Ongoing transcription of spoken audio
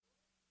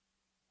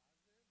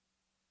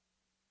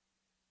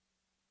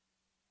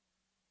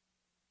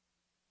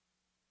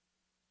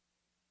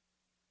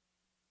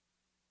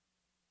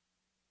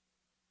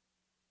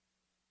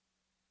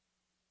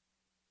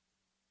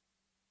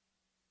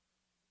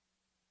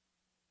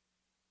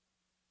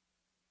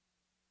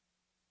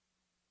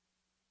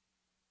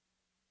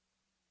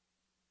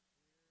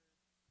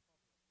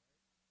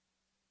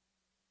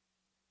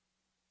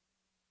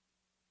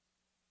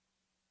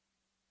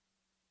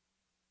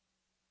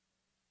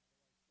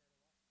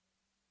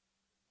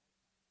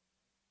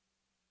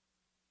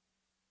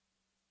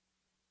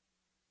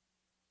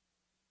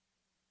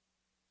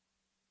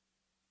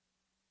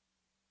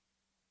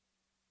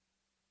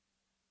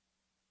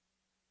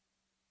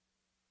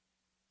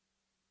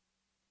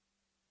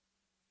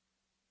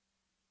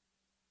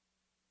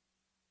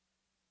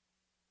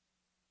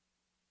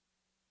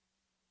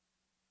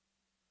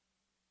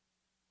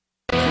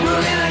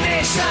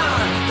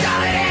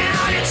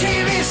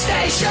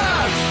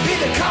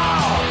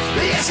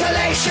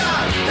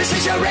station. This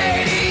is your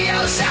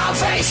radio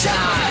salvation.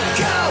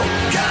 Go,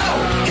 go,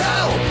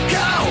 go,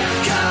 go,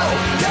 go,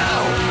 go,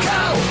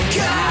 go,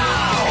 go.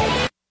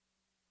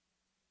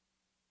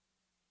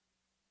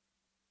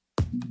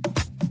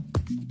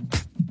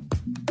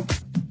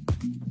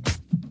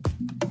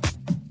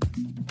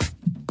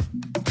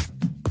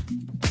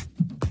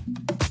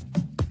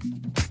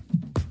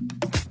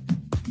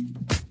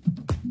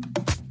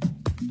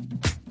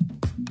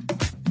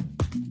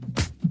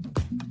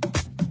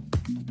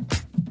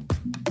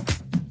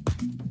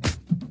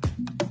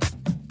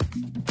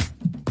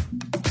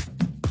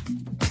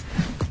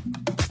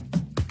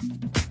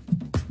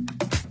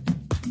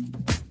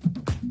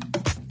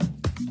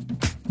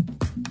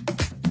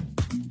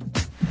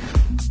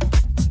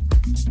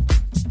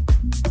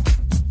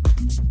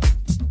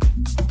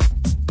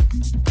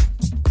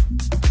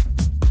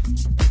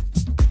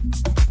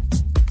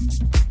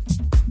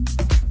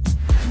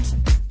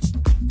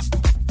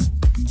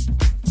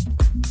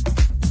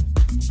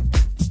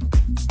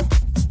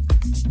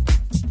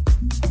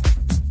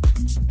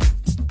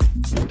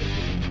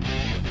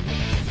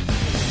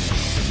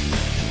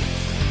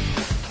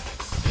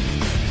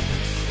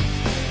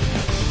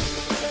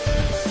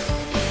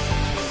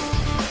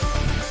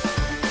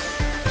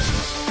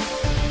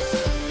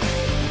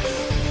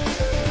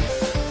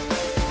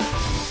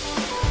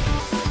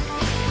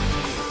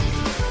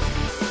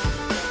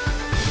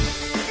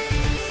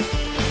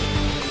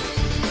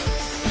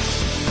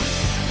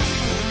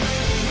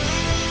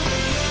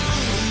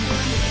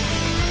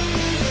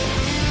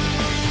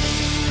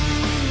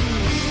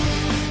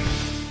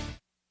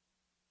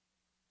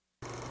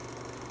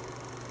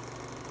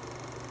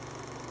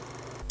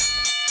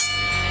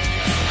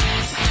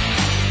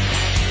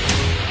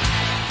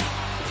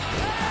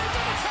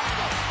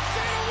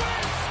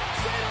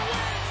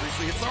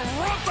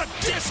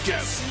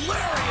 Discus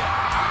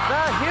Lariat.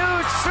 The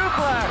huge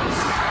suplex.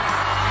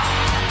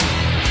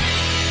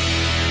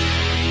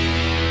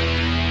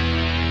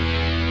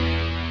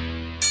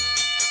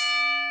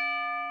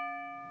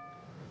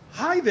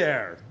 Hi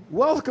there.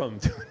 Welcome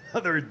to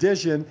another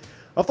edition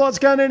of Thoughts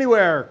Count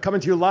Anywhere, coming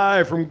to you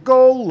live from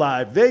Go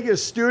Live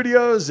Vegas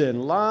Studios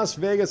in Las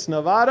Vegas,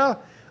 Nevada.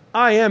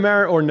 I am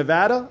Aaron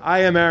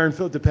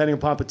Phillips, depending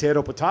upon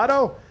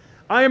potato.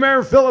 I am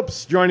Aaron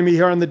Phillips. Joining me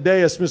here on the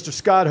dais, Mr.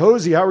 Scott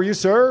Hosey. How are you,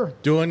 sir?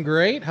 Doing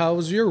great. How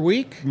was your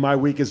week? My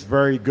week is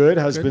very good.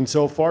 Has been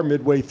so far,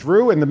 midway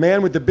through. And the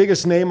man with the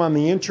biggest name on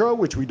the intro,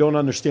 which we don't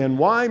understand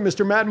why,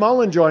 Mr. Matt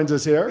Mullen joins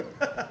us here.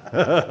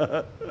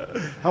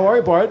 How are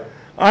you, Bart?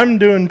 I'm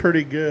doing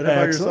pretty good. How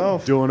about Excellent.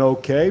 yourself? Doing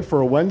okay for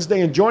a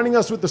Wednesday. And joining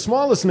us with the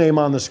smallest name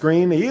on the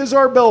screen, he is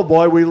our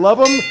bellboy. We love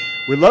him.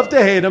 We love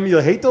to hate him. You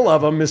hate to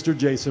love him, Mr.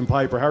 Jason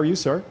Piper. How are you,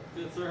 sir?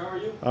 Good, sir. How are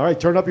you? All right,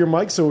 turn up your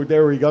mic. So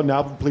there we go.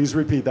 Now, please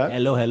repeat that.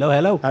 Hello, hello,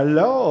 hello.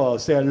 Hello.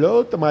 Say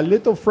hello to my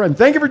little friend.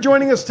 Thank you for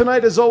joining us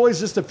tonight. As always,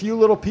 just a few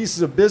little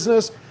pieces of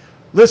business.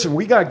 Listen,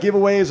 we got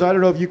giveaways. I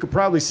don't know if you could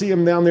probably see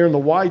them down there in the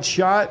wide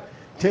shot.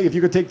 If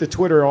you could take the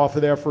Twitter off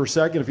of there for a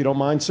second, if you don't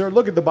mind, sir.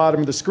 Look at the bottom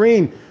of the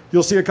screen.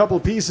 You'll see a couple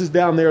of pieces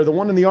down there. The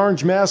one in the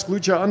orange mask,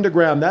 Lucha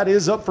Underground, that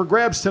is up for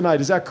grabs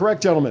tonight. Is that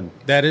correct, gentlemen?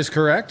 That is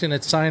correct, and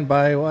it's signed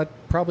by,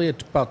 probably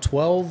about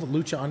 12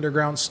 Lucha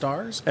Underground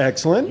stars.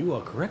 Excellent. You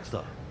are correct,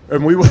 sir.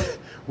 And we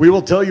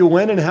will tell you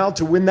when and how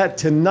to win that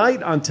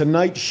tonight on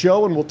tonight's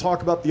show, and we'll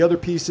talk about the other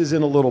pieces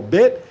in a little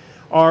bit.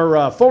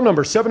 Our phone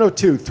number,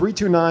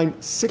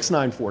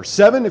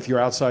 702-329-6947. If you're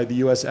outside the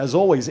U.S., as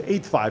always,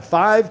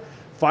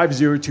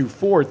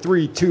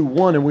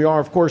 855-502-4321. And we are,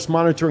 of course,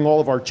 monitoring all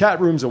of our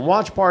chat rooms and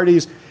watch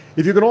parties.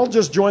 If you can all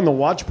just join the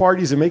watch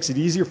parties, it makes it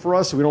easier for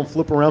us so we don't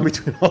flip around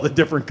between all the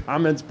different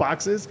comments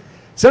boxes.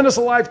 Send us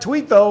a live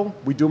tweet, though.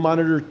 We do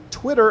monitor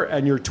Twitter,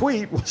 and your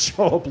tweet will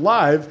show up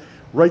live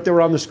right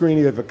there on the screen.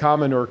 If you have a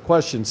comment or a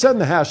question,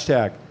 send the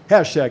hashtag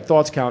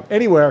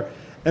ThoughtsCountAnywhere.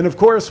 And, of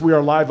course, we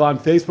are live on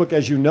Facebook.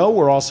 As you know,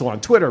 we're also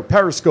on Twitter,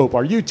 Periscope,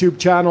 our YouTube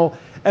channel,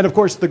 and, of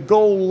course, the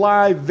Go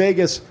Live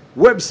Vegas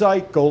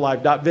website,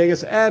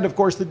 GoLive.Vegas, and, of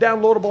course, the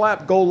downloadable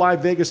app, Go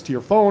Live Vegas, to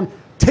your phone.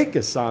 Take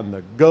us on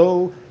the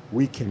go.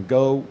 We can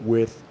go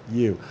with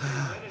you.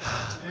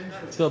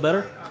 Feel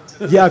better?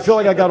 Yeah, I feel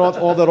like I got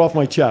all that off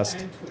my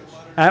chest.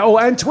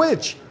 And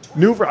Twitch.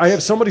 I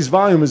have somebody's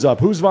volume is up.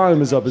 Whose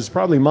volume is up? It's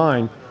probably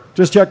mine.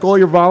 Just check all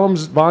your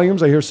volumes.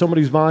 I hear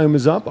somebody's volume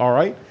is up. All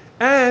right.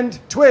 And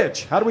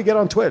Twitch. How do we get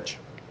on Twitch?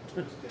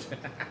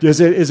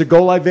 Is it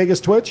Go Live Vegas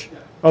Twitch?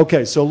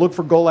 Okay, so look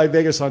for Go Live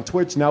Vegas on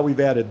Twitch. Now we've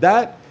added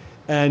that.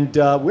 And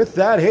with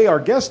that, hey, our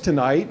guest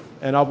tonight,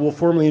 and I will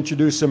formally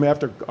introduce him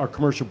after our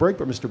commercial break,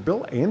 but Mr.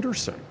 Bill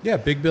Anderson. Yeah,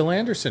 Big Bill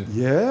Anderson.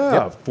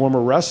 Yeah,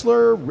 former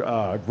wrestler,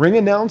 ring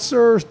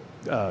announcer,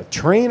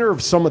 trainer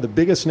of some of the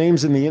biggest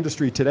names in the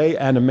industry today,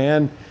 and a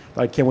man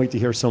I can't wait to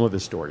hear some of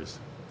his stories.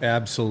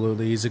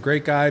 Absolutely. He's a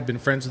great guy. I've been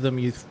friends with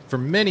him for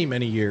many,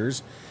 many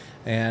years.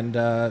 And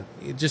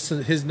just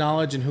his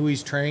knowledge and who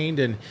he's trained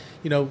and,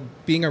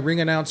 being a ring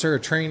announcer, a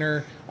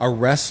trainer, a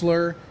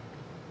wrestler,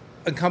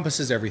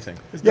 encompasses everything.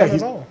 Yeah,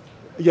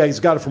 he's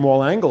got it from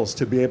all angles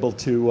to be able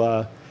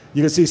to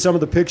You can see some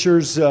of the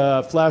pictures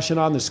flashing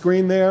on the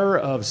screen there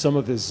of some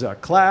of his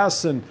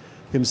class and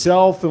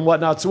himself and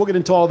whatnot. So we'll get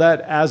into all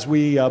that as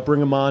we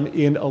bring him on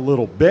in a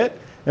little bit.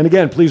 And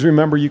again, please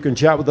remember you can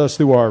chat with us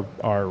through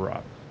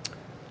our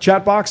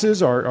chat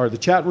boxes or the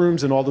chat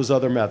rooms and all those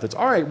other methods.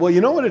 All right, well,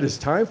 you know what it is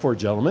time for,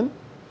 gentlemen?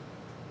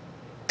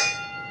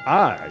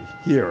 I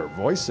hear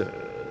voices.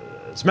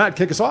 Matt,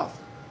 kick us off.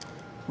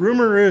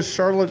 Rumor is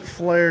Charlotte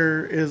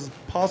Flair is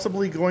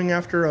possibly going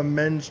after a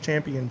men's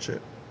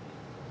championship.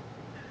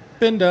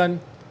 Been done.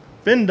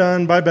 Been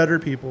done by better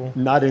people.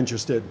 Not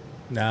interested.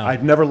 No.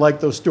 I've never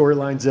liked those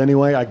storylines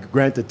anyway. I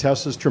granted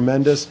Tessa's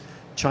tremendous.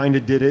 China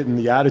did it in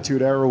the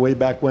Attitude Era way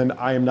back when.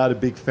 I am not a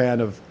big fan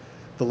of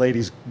the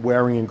ladies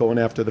wearing and going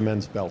after the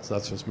men's belts.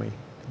 That's just me.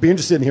 Be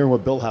interested in hearing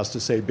what Bill has to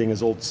say, being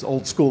as old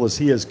school as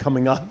he is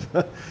coming up.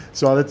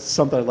 So that's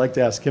something I'd like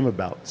to ask him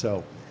about.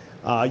 So,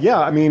 yeah,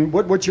 I mean,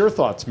 what's your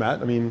thoughts,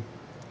 Matt? I mean,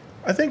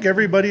 I think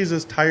everybody's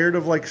just tired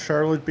of like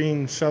Charlotte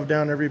being shoved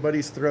down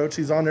everybody's throat.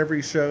 She's on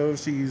every show.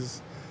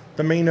 She's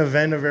the main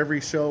event of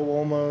every show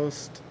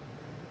almost.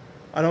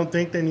 I don't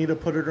think they need to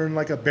put her in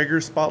like a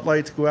bigger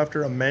spotlight to go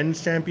after a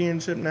men's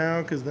championship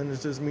now, because then it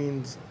just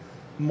means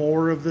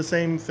more of the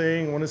same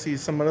thing. I want to see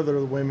some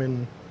other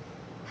women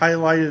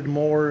highlighted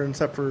more,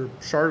 except for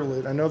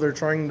Charlotte. I know they're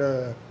trying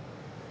to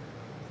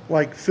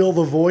like fill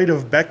the void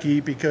of Becky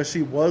because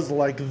she was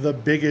like the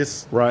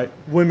biggest right.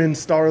 women's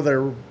star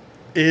there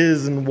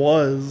is and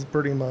was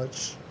pretty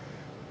much,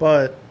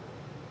 but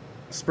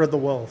spread the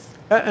wealth.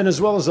 And as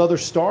well as other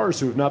stars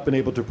who have not been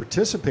able to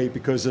participate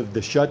because of the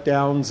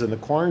shutdowns and the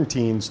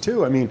quarantines,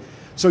 too. I mean,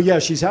 so, yeah,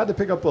 she's had to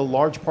pick up a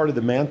large part of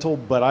the mantle,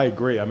 but I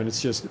agree. I mean,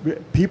 it's just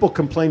people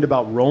complained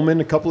about Roman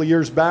a couple of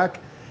years back.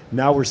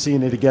 Now we're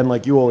seeing it again,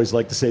 like you always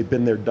like to say,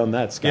 been there, done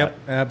that, Scott. Yep,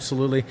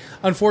 absolutely.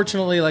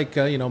 Unfortunately, like,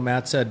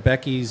 Matt said,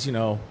 Becky's,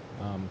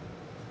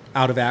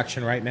 out of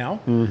action right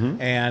now.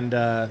 Mm-hmm.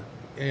 And,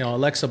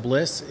 Alexa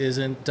Bliss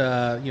isn't,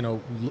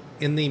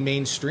 in the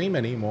mainstream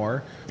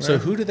anymore. Right. So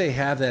who do they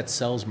have that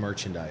sells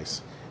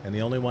merchandise? And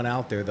the only one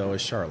out there, though,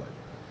 is Charlotte.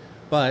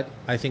 But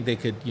I think they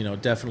could,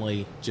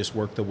 definitely just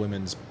work the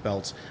women's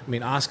belts. I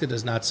mean, Asuka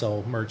does not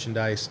sell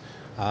merchandise.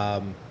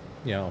 The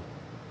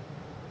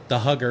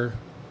Hugger,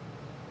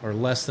 or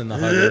less than the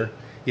Hugger.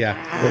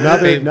 Yeah.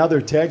 Well, now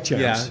they're tag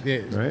champs.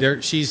 Yeah.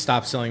 Right? She's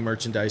stopped selling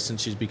merchandise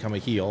since she's become a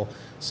heel.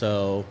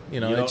 So, you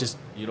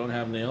don't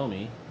have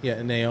Naomi.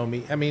 Yeah,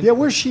 Naomi. I mean, yeah,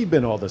 where's she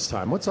been all this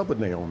time? What's up with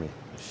Naomi?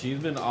 She's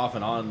been off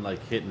and on,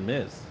 like hit and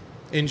miss.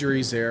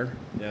 Injuries there.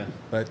 Yeah.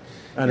 But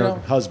and her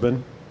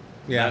husband.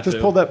 Yeah. Just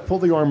pull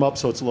the arm up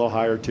so it's a little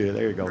higher too.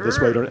 There you go. This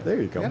way.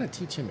 There you go. You got to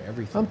teach him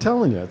everything. I'm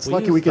telling you, it's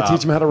lucky we could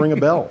teach him how to ring a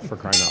bell, for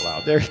crying out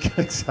loud. There you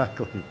go.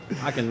 Exactly.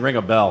 I can ring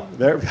a bell.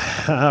 There.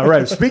 All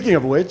right. Speaking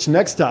of which,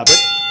 next topic.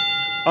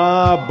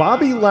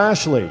 Bobby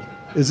Lashley.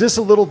 Is this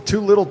a little too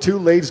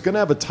late? He's going to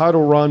have a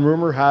title run.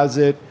 Rumor has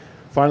it,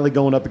 finally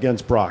going up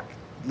against Brock.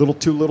 Little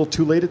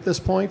too late at this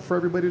point for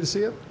everybody to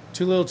see it?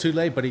 Too little, too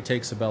late, but he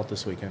takes the belt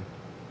this weekend.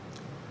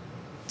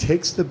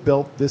 Takes the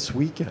belt this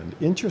weekend.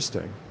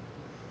 Interesting.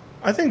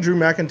 I think Drew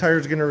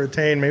McIntyre's going to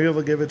retain. Maybe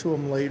they'll give it to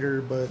him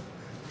later, but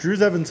Drew's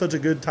having such a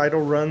good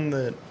title run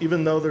that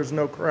even though there's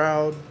no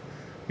crowd,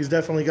 he's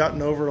definitely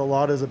gotten over a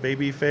lot as a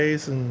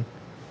babyface, and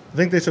I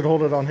think they should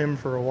hold it on him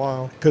for a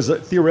while. Because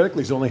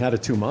theoretically he's only had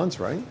it 2 months,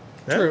 right?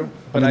 Yeah. True,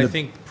 but I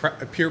think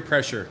pure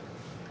pressure,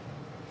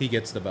 he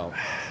gets the belt.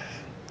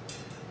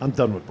 I'm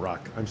done with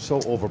Brock. I'm so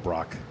over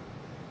Brock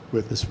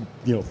with this,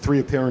 3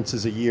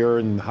 appearances a year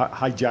and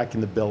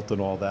hijacking the belt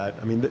and all that.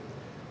 I mean,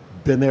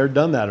 been there,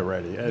 done that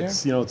already.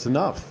 It's it's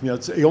enough.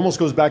 It almost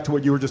goes back to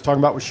what you were just talking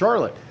about with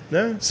Charlotte.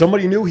 Yeah.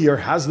 Somebody new here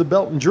has the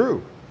belt in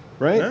Drew,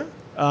 right? Yeah.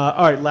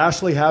 All right,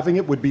 Lashley having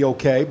it would be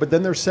okay, but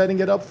then they're setting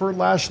it up for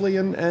Lashley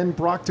and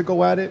Brock to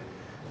go at it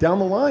down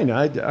the line.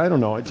 I don't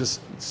know.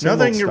 Now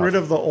they can get rid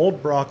of the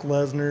old Brock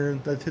Lesnar.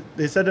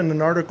 They said in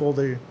an article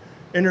they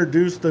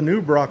introduced the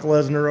new Brock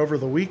Lesnar over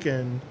the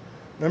weekend.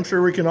 And I'm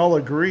sure we can all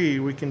agree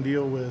we can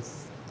deal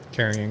with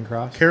Karrion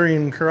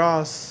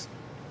Kross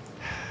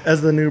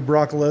as the new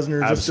Brock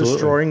Lesnar, just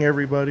destroying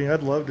everybody.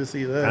 I'd love to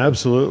see that.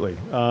 Absolutely.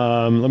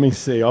 Let me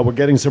see. We're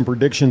getting some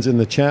predictions in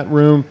the chat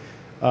room.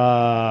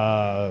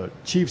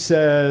 Chief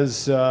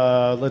says,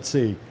 let's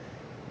see.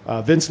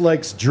 Vince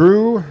likes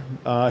Drew.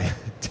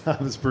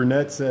 Thomas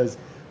Burnett says,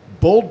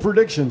 bold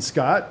prediction,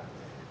 Scott.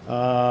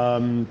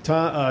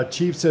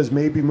 Chief says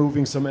maybe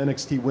moving some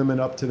NXT women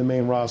up to the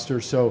main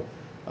roster. So,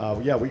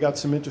 we got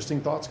some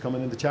interesting thoughts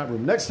coming in the chat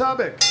room. Next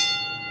topic.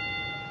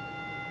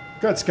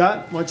 Go ahead,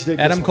 Scott. Why don't you take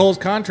Adam this Cole's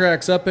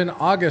contract's up in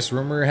August.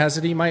 Rumor has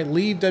it he might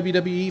leave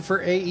WWE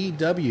for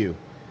AEW.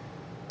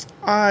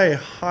 I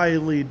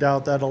highly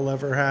doubt that'll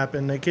ever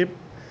happen.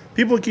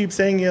 People keep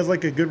saying he has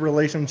like a good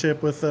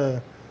relationship with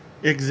the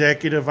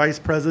executive vice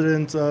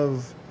president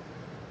of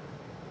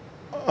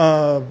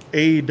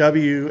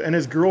AEW, and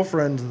his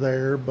girlfriend's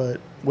there, but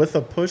with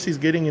the push he's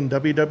getting in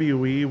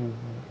WWE,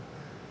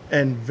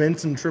 and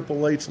Vince and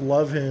Triple H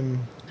love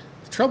him.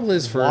 The trouble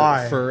is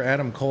for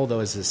Adam Cole,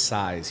 though, is his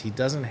size. He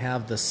doesn't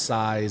have the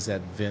size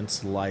that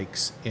Vince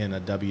likes in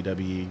a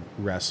WWE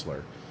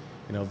wrestler.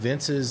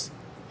 Vince is,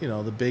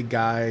 the big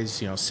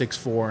guys,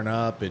 6'4" and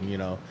up,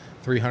 and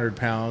 300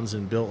 pounds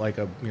and built like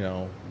a,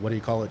 what do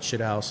you call it,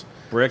 shit house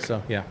Brick.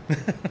 So yeah.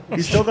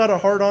 He's still got a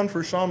hard on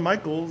for Shawn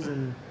Michaels,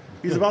 and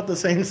he's about the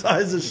same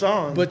size as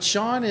Shawn. But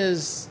Shawn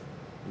is,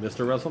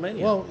 Mr.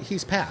 WrestleMania. well,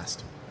 he's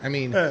passed. I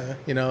mean,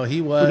 Yeah.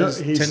 he was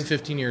he's- 10,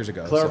 15 years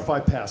ago. Clarify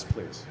past,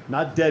 please.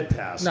 Not dead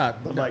past.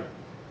 Not- but no. like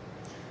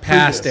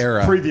Past previous,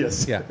 era.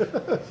 Previous. Yeah.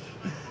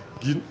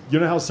 You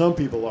know how some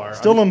people are.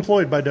 Still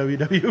employed by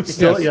WWE.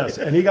 Still, yes.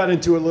 And he got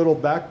into a little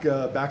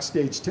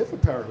backstage tiff,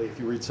 apparently, if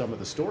you read some of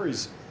the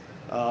stories.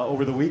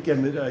 Over the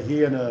weekend,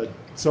 he and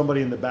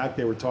somebody in the back,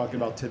 they were talking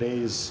about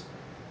today's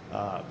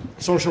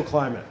social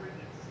climate.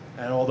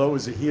 And although it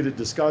was a heated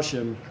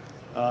discussion,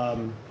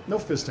 no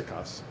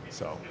fisticuffs.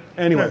 So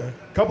anyway,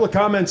 a couple of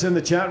comments in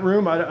the chat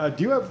room.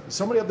 Do you have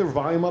somebody have their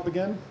volume up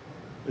again?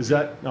 Is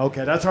that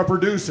okay? That's our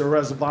producer who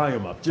has the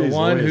volume up. The Jeez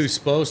one Louise. who's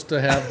supposed to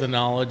have the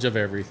knowledge of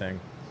everything.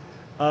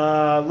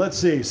 Let's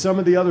see some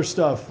of the other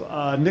stuff.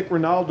 Nick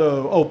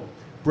Ronaldo. Oh,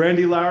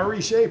 Brandy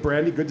Lowry. Hey,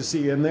 Brandy, good to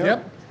see you in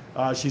there.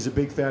 Yep. She's a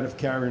big fan of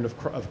Karrion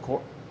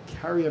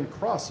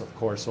Kross, of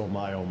course. Oh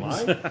my, oh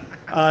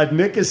my.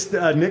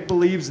 Nick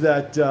believes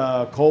that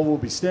Cole will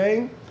be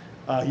staying.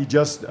 He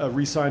just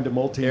re-signed a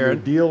multi-year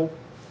Aaron? deal.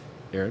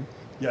 Aaron.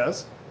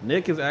 Yes.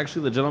 Nick is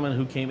actually the gentleman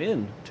who came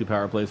in to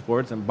Power Play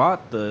Sports and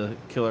bought the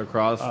Killer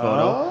Cross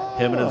photo.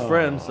 Him and his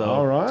friend. So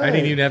All right. I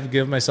didn't even have to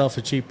give myself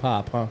a cheap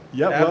pop, huh?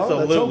 Yeah, well,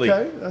 absolutely,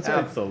 that's okay. That's all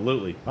right.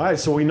 absolutely. All right,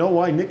 so we know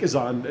why Nick is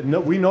on.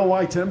 No, we know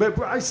why tonight. But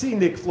I see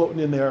Nick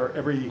floating in there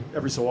every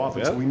so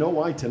often. So Yep. we know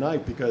why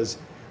tonight because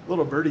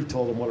little birdie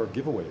told him what our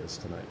giveaway is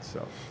tonight.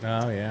 So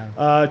Oh,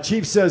 yeah.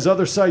 Chief says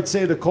other sites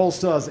say that Cole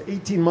still has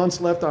 18 months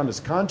left on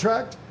his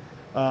contract.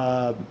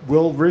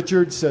 Will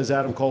Richards says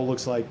Adam Cole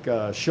looks like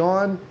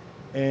Shawn.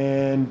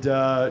 And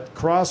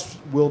Cross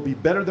will be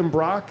better than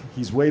Brock.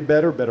 He's way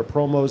better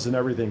promos and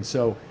everything.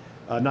 So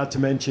not to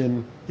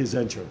mention his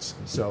entrance.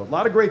 So a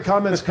lot of great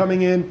comments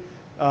coming in.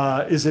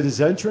 Is it his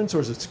entrance or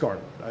is it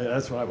Scarlett?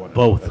 That's what I want to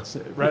know. Both. That's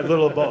it. Right, a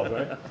little of both,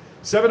 right?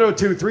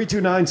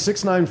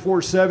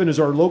 702-329-6947 is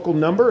our local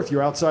number. If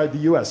you're outside the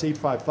U.S.,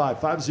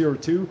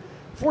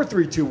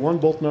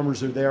 855-502-4321. Both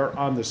numbers are there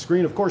on the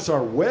screen. Of course,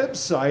 our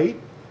website,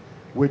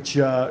 which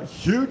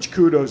huge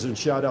kudos and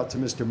shout out to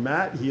Mr.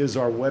 Matt. He is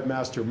our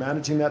webmaster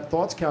managing that.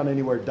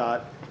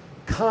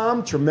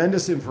 ThoughtsCountAnywhere.com.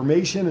 Tremendous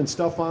information and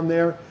stuff on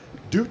there.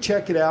 Do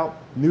check it out.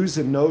 News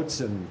and notes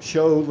and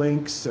show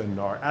links and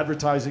our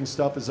advertising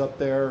stuff is up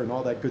there and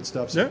all that good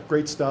stuff. So Yeah.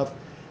 great stuff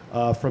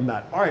from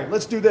that. All right,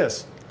 let's do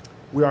this.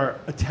 We are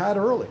a tad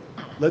early.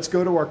 Let's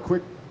go to our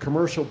quick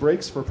commercial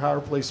breaks for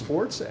Power Play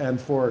Sports and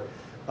for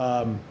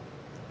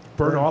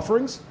burnt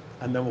offerings.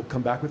 And then we'll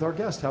come back with our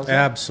guest. How's that?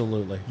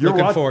 Absolutely.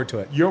 Looking forward to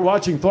it. You're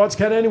watching Thoughts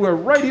Count Anywhere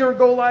right here at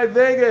Go Live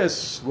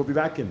Vegas. We'll be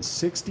back in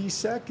 60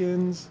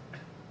 seconds.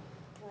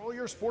 For all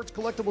your sports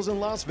collectibles in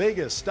Las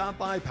Vegas, stop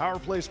by Power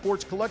Play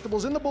Sports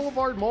Collectibles in the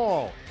Boulevard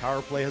Mall.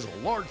 Power Play has a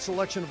large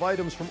selection of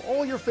items from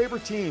all your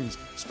favorite teams,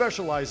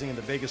 specializing in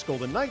the Vegas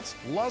Golden Knights,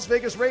 Las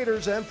Vegas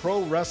Raiders, and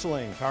pro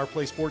wrestling. Power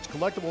Play Sports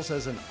Collectibles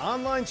has an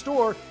online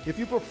store if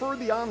you prefer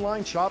the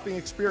online shopping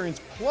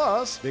experience,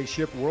 plus they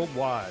ship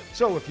worldwide.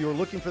 So if you're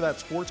looking for that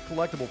sports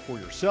collectible for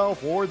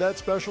yourself or that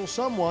special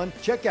someone,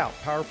 check out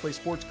Power Play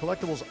Sports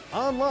Collectibles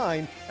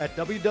online at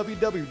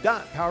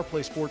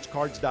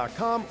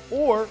www.powerplaysportscards.com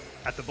or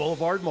at the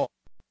Boulevard Mall.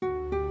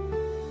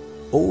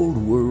 Old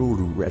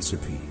world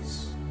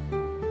recipes,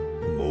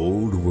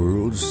 old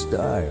world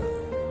style,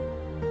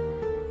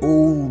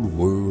 old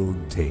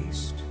world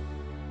taste.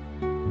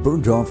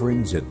 Burnt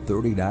Offerings at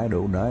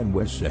 3909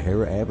 West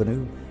Sahara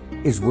Avenue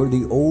is where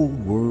the old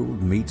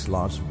world meets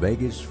Las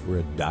Vegas for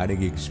a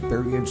dining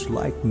experience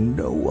like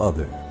no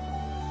other.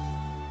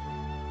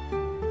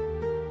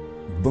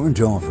 Burnt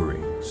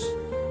Offerings,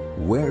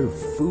 where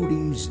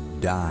foodies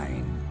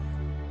dine.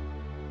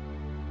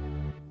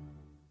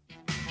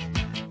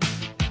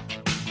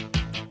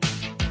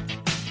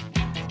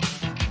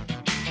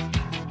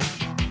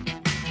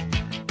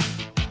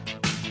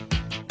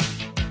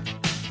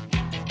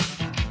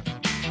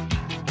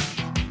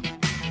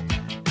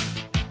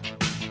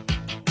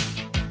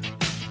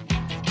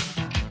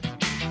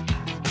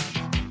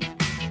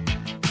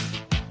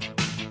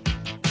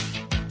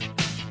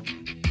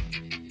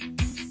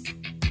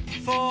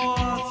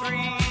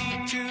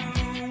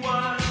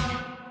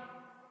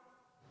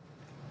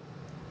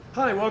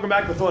 Hi, welcome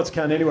back to Thoughts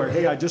Count Anywhere.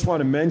 Hey, I just want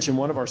to mention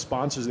one of our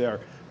sponsors there,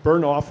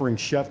 Burnt Offering,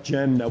 Chef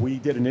Jen. We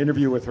did an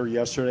interview with her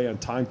yesterday on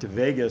Time to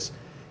Vegas.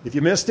 If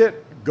you missed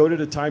it, go to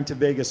the Time to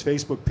Vegas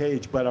Facebook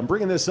page. But I'm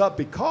bringing this up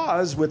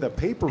because with a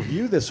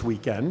pay-per-view this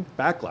weekend,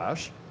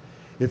 Backlash,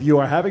 if you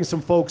are having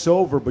some folks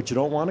over but you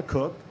don't want to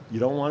cook, you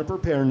don't want to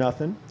prepare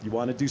nothing, you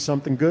want to do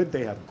something good,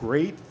 they have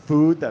great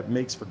food that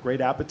makes for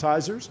great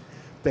appetizers.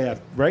 They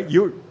have, right?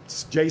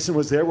 Jason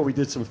was there where we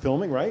did some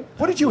filming, right?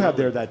 What did you have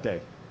there that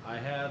day? I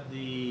had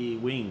the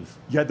wings.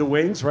 You had the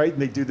wings, right?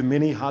 And they do the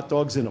mini hot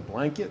dogs in a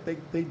blanket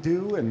they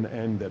do,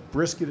 and the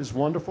brisket is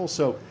wonderful.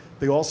 So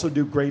they also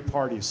do great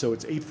parties. So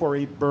it's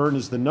 848-BURN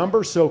is the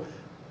number. So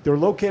They're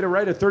located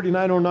right at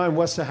 3909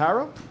 West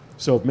Sahara.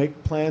 So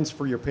make plans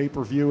for your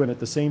pay-per-view and at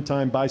the same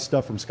time buy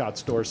stuff from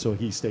Scott's store so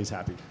he stays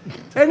happy.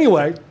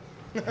 Anyway.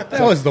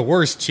 That was the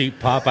worst cheap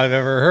pop I've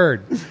ever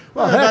heard.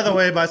 Well, by the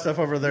way, buy stuff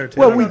over there, too.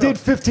 Well, we did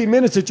 15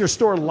 minutes at your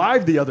store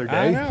live the other I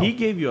day. know. He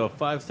gave you a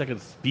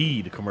 5-second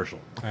speed commercial.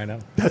 I know.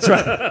 That's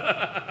right.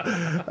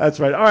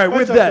 That's right. All right,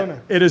 with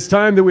that, it is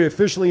time that we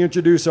officially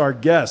introduce our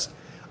guest.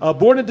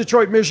 Born in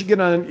Detroit, Michigan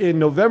in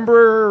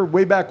November,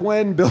 way back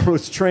when, Bill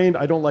was trained.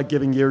 I don't like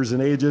giving years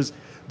and ages.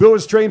 Bill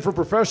was trained for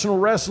professional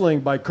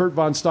wrestling by Kurt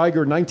Von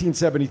Steiger in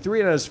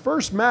 1973 and had his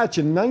first match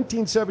in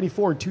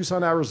 1974 in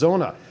Tucson,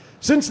 Arizona.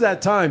 Since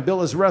that time,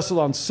 Bill has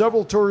wrestled on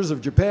several tours of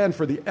Japan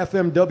for the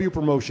FMW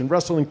promotion,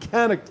 wrestled in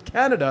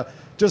Canada,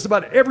 just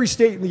about every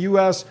state in the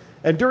U.S.,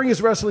 and during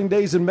his wrestling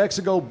days in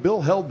Mexico,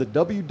 Bill held the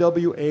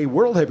WWA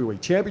World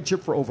Heavyweight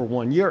Championship for over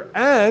 1 year,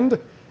 and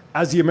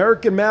as the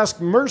American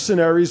Masked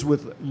Mercenaries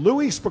with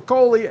Louis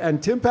Spicoli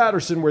and Tim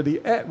Patterson were the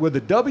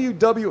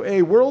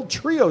WWA World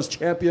Trios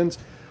Champions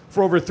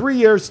for over 3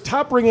 years.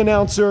 Top ring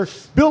announcer,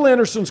 Bill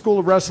Anderson School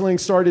of Wrestling,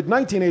 started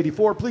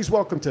 1984. Please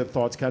welcome to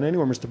Thoughts Count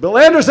Anywhere, Mr. Bill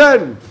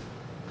Anderson.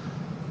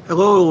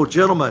 Hello,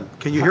 gentlemen.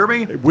 Can you hear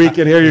me? We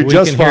can hear you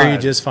just fine. We can hear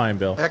you just fine,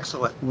 Bill.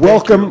 Excellent.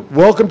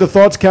 Welcome to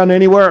Thoughts Count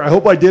Anywhere. I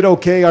hope I did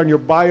okay on your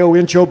bio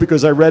intro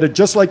because I read it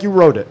just like you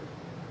wrote it.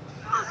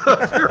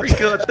 Very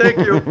good. Thank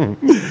you.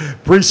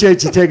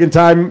 Appreciate you taking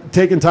time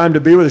to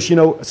be with us. You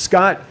know,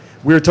 Scott,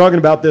 we were talking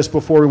about this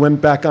before we went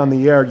back on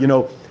the air. You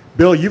know,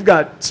 Bill, you've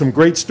got some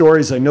great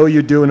stories. I know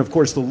you do, and of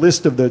course, the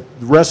list of the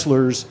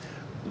wrestlers,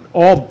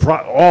 all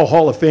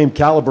Hall of Fame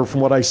caliber, from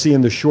what I see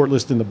in the short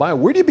list in the bio.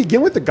 Where do you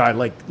begin with a guy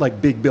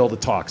like Big Bill to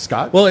talk,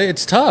 Scott? Well,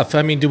 it's tough.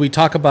 I mean, do we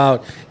talk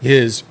about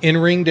his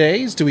in-ring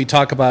days? Do we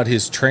talk about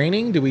his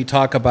training? Do we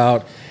talk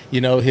about,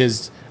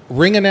 his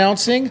ring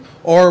announcing,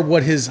 or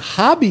what his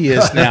hobby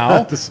is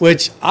now,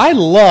 which I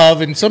love?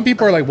 And some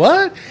people are like,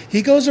 what?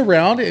 He goes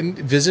around and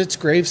visits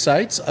grave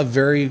sites of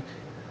very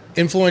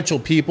influential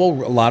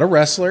people, a lot of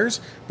wrestlers,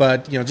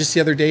 but just the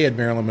other day at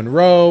Marilyn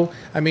Monroe.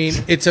 I mean,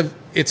 it's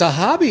a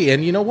hobby,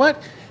 and you know what?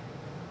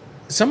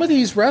 Some of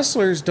these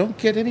wrestlers don't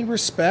get any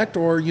respect,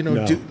 or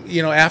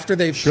after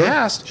they've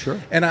passed. Sure.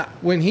 And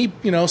when he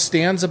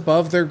stands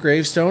above their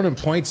gravestone and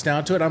points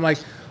down to it, I'm like,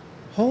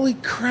 holy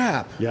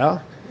crap!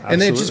 Yeah. And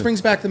then it just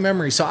brings back the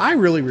memory. So I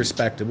really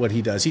respected what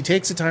he does. He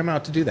takes the time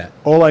out to do that.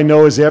 All I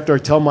know is after I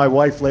tell my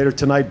wife later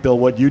tonight, Bill,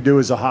 what you do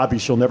is a hobby,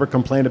 she'll never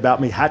complain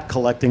about me hat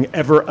collecting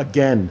ever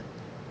again.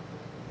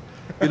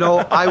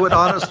 I would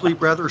honestly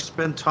rather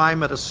spend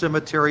time at a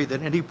cemetery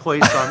than any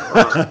place on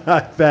earth.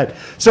 I bet.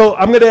 So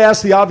I'm going to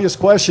ask the obvious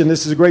question.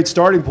 This is a great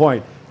starting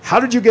point.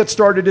 How did you get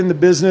started in the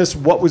business?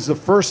 What was the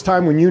first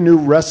time when you knew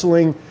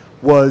wrestling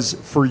was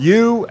for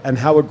you, and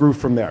how it grew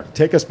from there?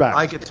 Take us back.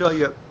 I can tell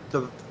you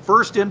the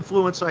first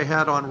influence I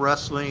had on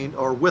wrestling,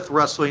 or with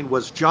wrestling,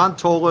 was John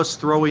Tolis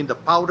throwing the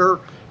powder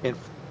in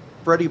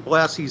Freddie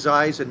Blassie's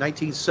eyes in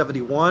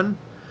 1971.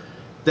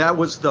 That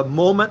was the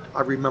moment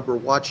I remember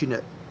watching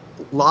it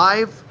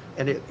live,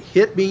 and it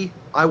hit me.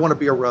 I want to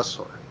be a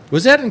wrestler.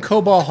 Was that in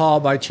Cobalt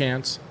Hall by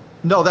chance?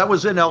 No, that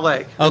was in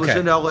L.A. It was Okay.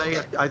 in L.A.,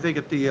 I think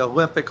at the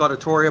Olympic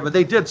Auditorium, and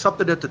they did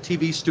something at the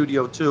TV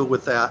studio, too,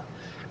 with that.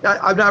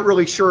 I'm not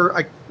really sure.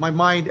 My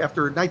mind,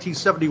 after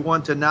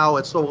 1971 to now,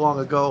 it's so long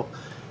ago,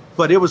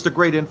 but it was the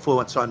great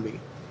influence on me.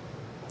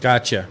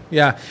 Gotcha.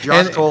 Yeah.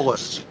 John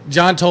Tolis.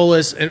 John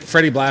Tolis and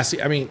Freddie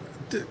Blassie. I mean,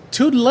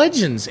 two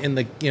legends in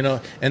the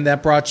and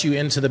that brought you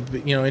into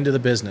the into the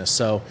business.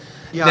 So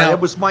Yeah, now, it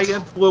was my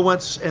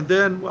influence. And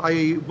then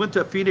I went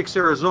to Phoenix,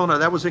 Arizona.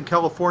 That was in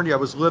California. I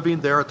was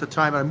living there at the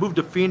time. I moved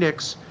to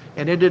Phoenix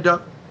and ended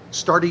up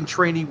starting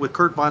training with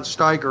Kurt Von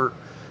Steiger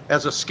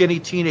as a skinny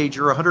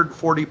teenager,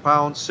 140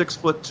 pounds,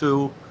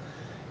 6'2".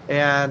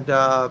 And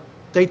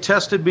they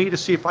tested me to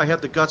see if I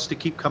had the guts to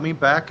keep coming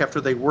back after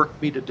they worked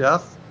me to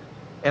death.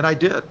 And I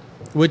did.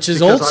 which is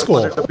because old school.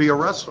 I wanted to be a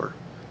wrestler.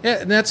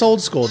 Yeah, and that's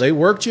old school. They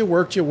worked you.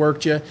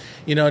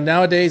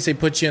 Nowadays they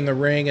put you in the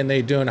ring and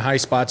they doing high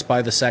spots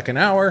by the second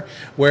hour.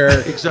 Where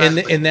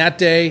Exactly. in that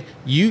day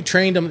you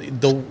trained them.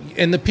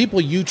 The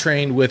people you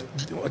trained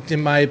with,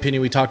 in my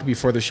opinion, we talked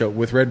before the show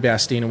with Red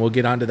Bastien, and we'll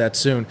get onto that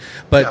soon.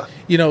 But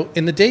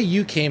in the day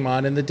you came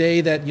on, in the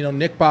day that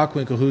Nick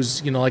Bockwinkel,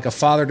 who's like a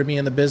father to me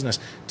in the business,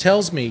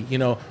 tells me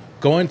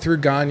going through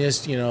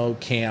Gagne's,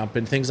 camp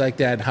and things like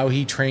that, and how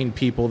he trained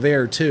people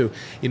there too.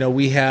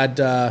 We had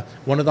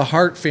one of the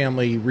Hart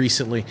family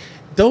recently.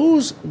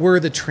 Those were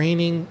the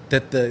training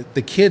that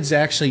the kids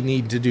actually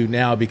need to do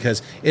now,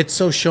 because it's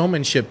so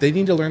showmanship. They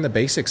need to learn the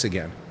basics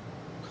again.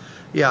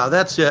 Yeah,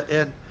 that's it.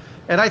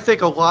 And I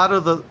think a lot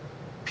of the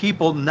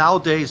people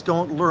nowadays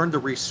don't learn the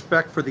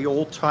respect for the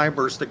old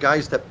timers, the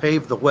guys that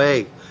paved the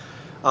way.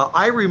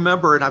 I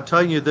remember, and I'm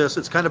telling you this,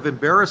 it's kind of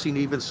embarrassing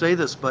to even say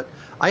this, but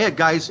I had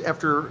guys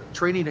after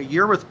training a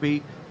year with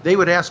me, they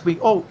would ask me,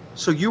 "Oh,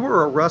 so you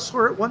were a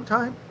wrestler at one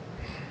time?"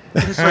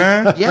 And it's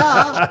like,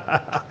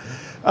 yeah.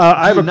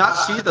 I Do you not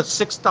see the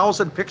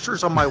 6,000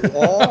 pictures on my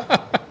wall?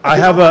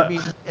 I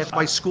mean, at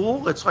my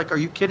school, it's like, are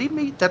you kidding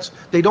me?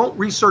 They don't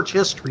research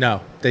history.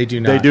 No, they do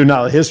not. They do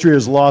not. History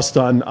is lost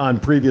on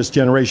previous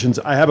generations.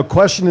 I have a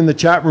question in the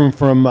chat room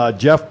from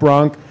Jeff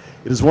Bronk.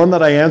 It is one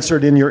that I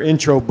answered in your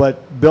intro,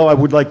 but Bill, I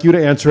would like you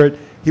to answer it.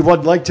 He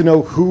would like to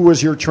know who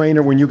was your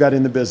trainer when you got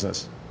in the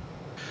business.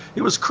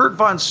 It was Kurt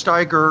Von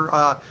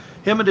Steiger.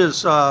 Him and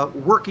his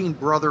working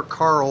brother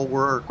Carl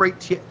were a great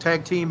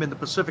tag team in the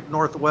Pacific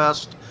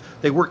Northwest.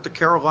 They worked the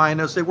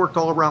Carolinas. They worked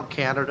all around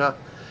Canada.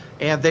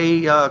 And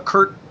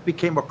Kurt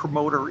became a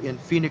promoter in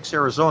Phoenix,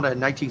 Arizona in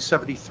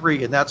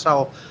 1973. And that's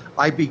how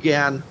I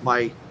began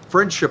my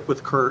friendship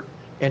with Kurt.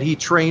 And he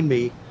trained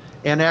me.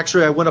 And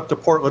actually, I went up to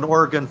Portland,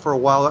 Oregon for a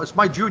while. It was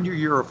my junior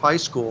year of high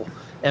school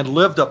and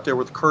lived up there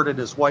with Kurt and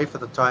his wife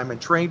at the time and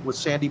trained with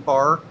Sandy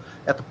Barr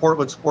at the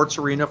Portland Sports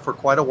Arena for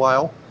quite a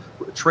while.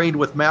 Trained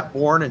with Matt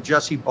Bourne and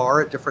Jesse Barr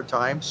at different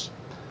times.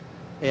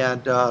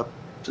 And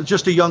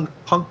just a young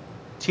punk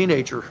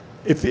teenager.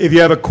 If you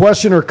have a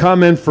question or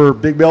comment for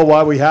Big Bill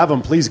while we have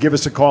him, please give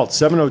us a call at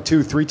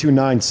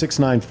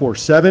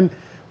 702-329-6947.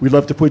 We'd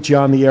love to put you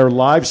on the air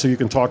live so you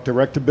can talk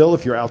direct to Bill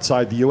if you're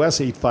outside the U.S.,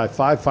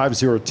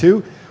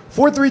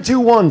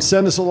 855-502-4321.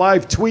 Send us a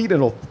live tweet,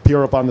 and it'll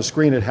appear up on the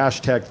screen at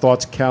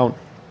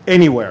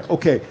 #ThoughtsCountAnywhere.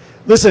 Okay,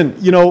 listen,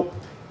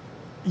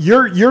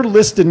 your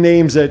list of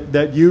names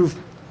that you've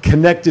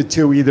connected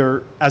to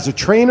either as a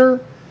trainer,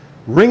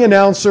 ring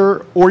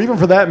announcer, or even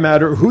for that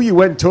matter, who you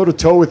went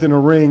toe-to-toe with in a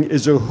ring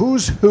is a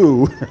who's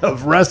who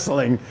of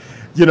wrestling,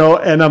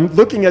 and I'm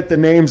looking at the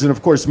names, and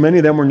of course, many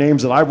of them were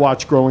names that I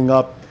watched growing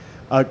up.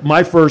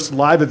 My first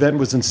live event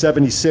was in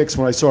 '76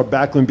 when I saw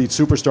Backlund beat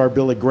superstar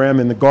Billy Graham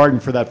in the Garden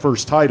for that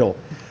first title.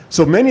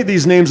 So many of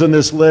these names on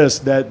this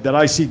list that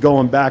I see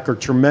going back are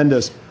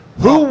tremendous.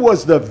 Who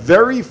was the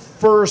very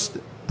first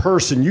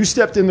person you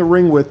stepped in the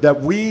ring with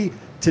that we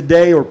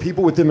today or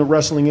people within the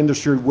wrestling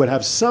industry would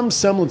have some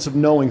semblance of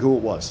knowing who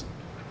it was?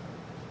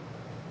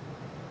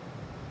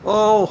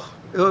 Oh,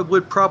 it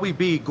would probably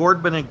be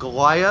Gordman and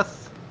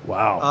Goliath.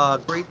 Wow.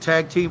 Great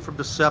tag team from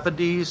the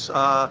 70s.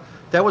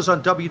 That was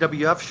on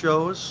WWF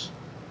shows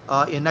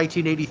in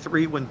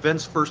 1983 when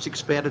Vince first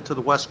expanded to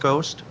the West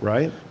Coast.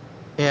 Right.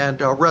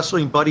 And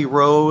wrestling Buddy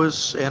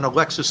Rose and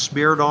Alexis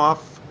Smirnoff.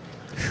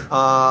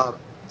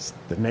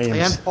 The names.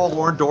 And Paul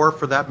Orndorff,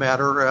 for that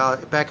matter.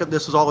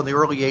 This is all in the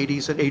early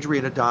 80s, and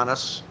Adrian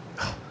Adonis.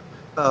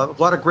 A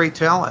lot of great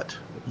talent.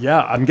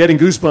 Yeah, I'm getting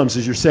goosebumps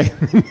as you're saying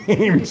the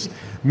names.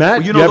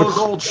 Matt, well, those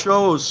old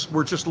shows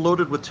were just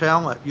loaded with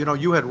talent.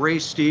 You had Ray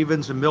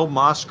Stevens and Mil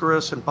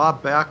Mascaras and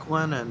Bob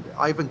Backlund and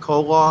Ivan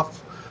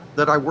Koloff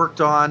that I worked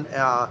on.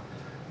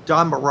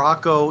 Don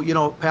Morocco,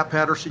 Pat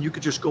Patterson. You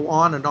could just go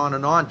on and on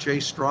and on.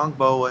 Jay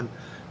Strongbow and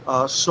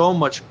so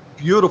much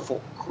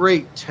beautiful,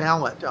 great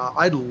talent.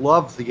 I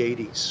love the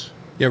 80s.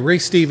 Yeah, Ray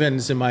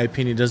Stevens, in my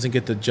opinion, doesn't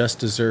get the just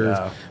deserved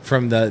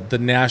from the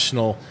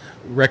national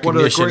recognition.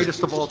 One of the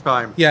greatest of all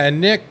time. Yeah,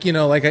 and Nick,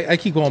 I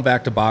keep going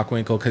back to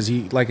Bockwinkel because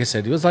he, like I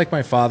said, he was like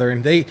my father,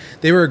 and they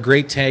were a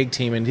great tag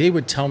team, and they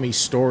would tell me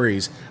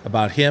stories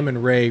about him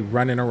and Ray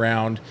running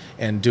around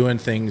and doing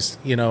things,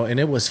 and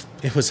it was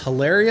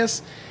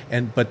hilarious.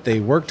 But they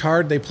worked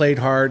hard, they played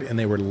hard, and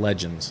they were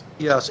legends.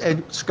 Yes,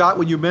 and Scott,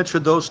 when you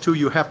mentioned those two,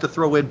 you have to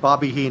throw in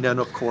Bobby Heenan,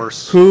 of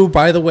course. Who,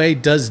 by the way,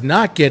 does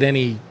not get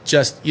any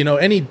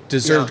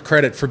deserved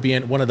credit for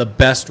being one of the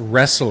best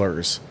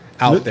wrestlers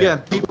out there.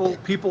 Again,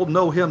 people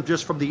know him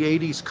just from the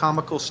 80s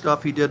comical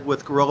stuff he did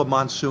with Gorilla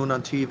Monsoon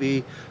on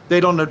TV. They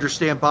don't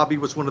understand Bobby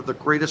was one of the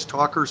greatest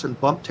talkers and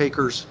bump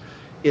takers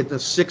in the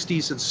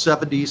 60s and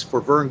 70s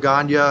for Vern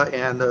Gagne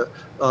and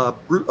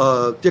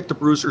Dick the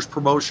Bruiser's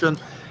promotion.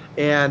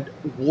 And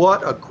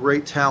what a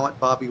great talent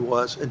Bobby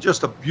was, and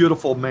just a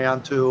beautiful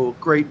man too.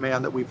 Great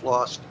man that we've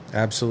lost.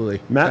 Absolutely.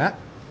 Matt?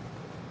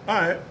 All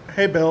right.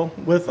 Hey, Bill.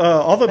 With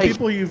all the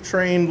people you've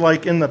trained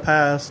like in the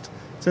past,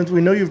 since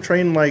we know you've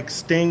trained like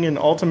Sting and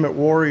Ultimate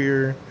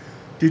Warrior,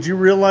 did you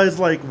realize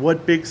like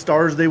what big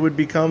stars they would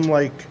become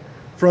like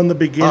from the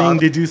beginning?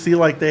 Did you see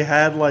like they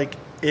had like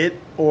it,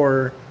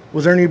 or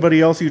was there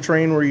anybody else you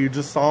trained where you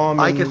just saw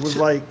them and was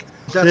like,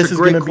 that's this a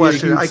great is going to be a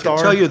huge question. star? I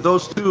can tell you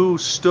those two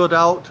stood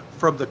out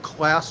from the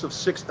class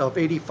of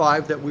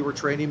 85 that we were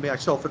training,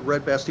 myself and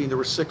Red Bastien. There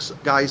were 6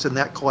 guys in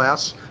that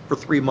class for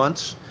 3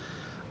 months.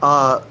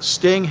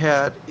 Sting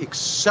had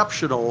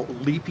exceptional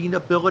leaping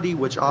ability,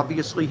 which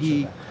obviously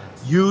he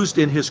used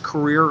in his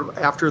career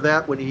after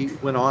that when he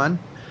went on.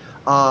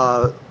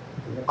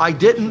 I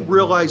didn't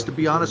realize, to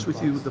be honest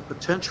with you, the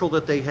potential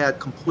that they had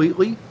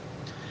completely,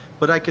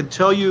 but I can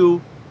tell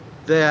you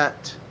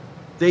that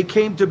they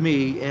came to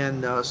me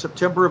in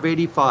September of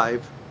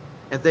 85,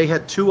 and they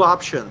had 2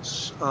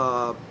 options,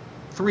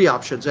 3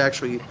 options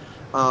actually.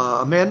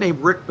 A man named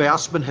Rick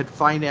Bassman had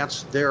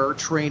financed their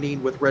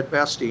training with Red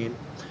Bastien,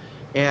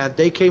 and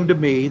they came to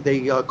me.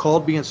 They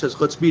called me and says,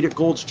 "Let's meet at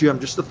Gold's Gym,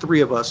 just the 3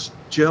 of us,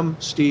 Jim,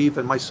 Steve,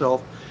 and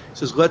myself."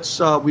 Says,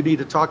 we need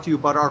to talk to you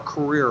about our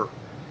career.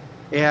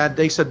 And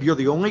they said, "You're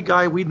the only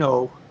guy we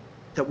know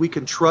that we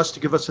can trust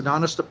to give us an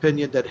honest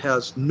opinion that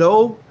has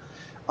no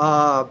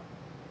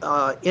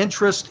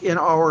interest in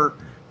our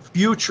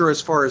future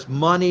as far as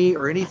money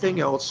or anything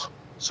else.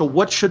 So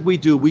what should we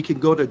do? We can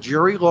go to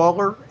Jerry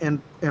Lawler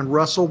and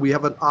wrestle. We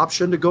have an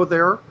option to go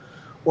there,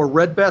 or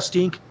Red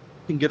Bastien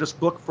can get us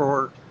booked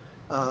for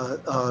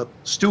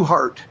Stu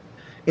Hart.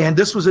 And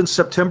this was in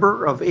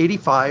September of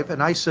 '85.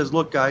 And I says,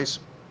 look, guys,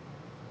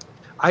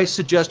 I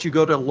suggest you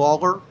go to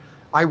Lawler.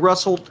 I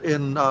wrestled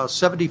in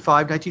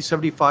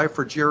 1975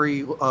 for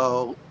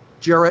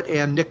Jarrett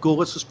and Nick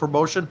Goulas'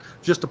 promotion.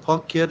 Just a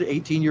punk kid,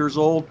 18 years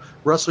old,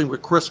 wrestling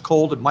with Chris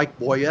Cold and Mike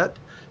Boyette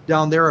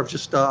down there. I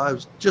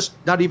was just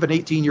not even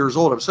 18 years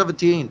old. I was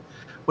 17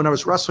 when I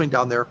was wrestling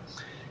down there.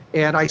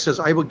 And I says,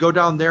 I would go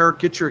down there,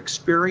 get your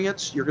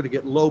experience. You're going to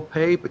get low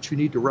pay, but you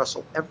need to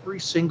wrestle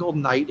every single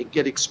night and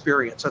get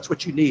experience. That's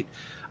what you need.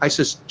 I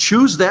says,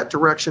 choose that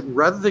direction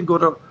rather than go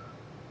to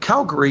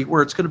Calgary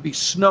where it's going to be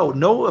snow.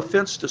 No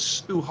offense to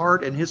Stu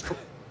Hart and his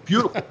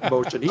beautiful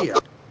promotion he had.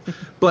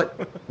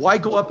 But why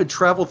go up and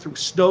travel through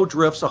snow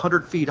drifts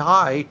 100 feet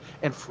high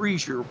and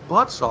freeze your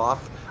butts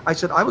off? I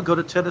said, I would go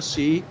to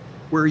Tennessee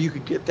where you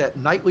could get that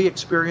nightly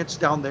experience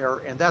down there.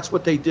 And that's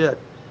what they did.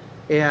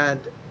 And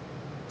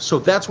so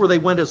that's where they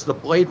went as the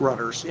Blade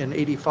Runners in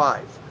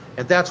 '85.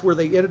 And that's where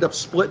they ended up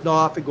splitting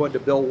off and going to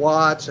Bill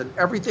Watts and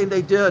everything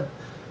they did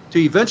to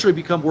eventually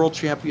become world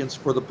champions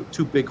for the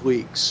two big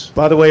leagues.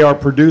 By the way, our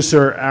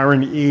producer,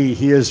 Aaron E.,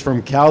 he is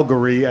from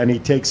Calgary, and he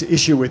takes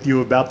issue with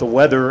you about the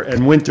weather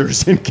and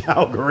winters in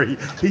Calgary.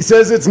 He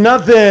says it's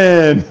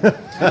nothing.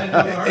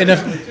 And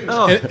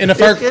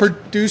if our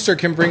producer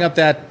can bring up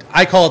that,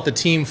 I call it the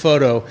team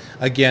photo,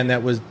 again,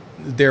 that was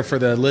there for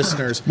the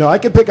listeners. No, I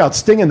can pick out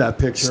Sting in that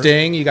picture.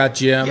 Sting, you got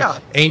Jim. Yeah.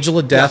 Angel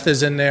of Death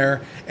is in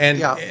there. And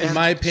in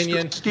my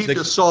opinion... Steve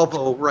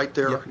DeSalvo right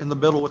there in the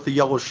middle with the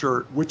yellow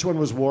shirt. Which one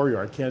was Warrior?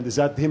 I can't... Is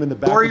that him in the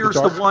back? Warrior's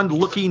the one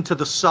looking to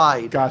the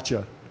side.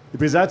 Gotcha.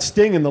 Because that's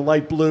Sting in the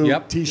light blue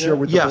T-shirt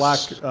with the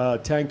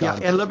black tank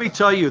on. And let me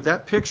tell you,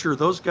 that picture,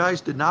 those guys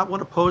did not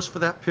want to pose for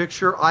that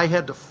picture. I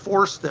had to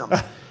force them.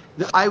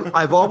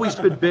 I've always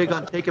been big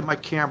on taking my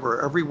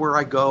camera everywhere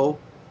I go.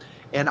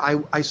 And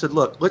I said,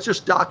 look, let's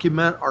just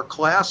document our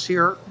class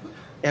here.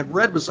 And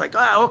Red was like,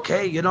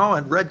 okay,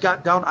 and Red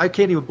got down. I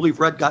can't even believe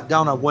Red got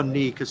down on one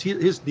knee because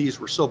his knees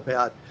were so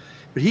bad.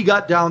 But he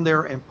got down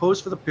there and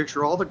posed for the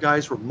picture. All the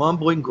guys were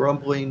mumbling,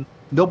 grumbling.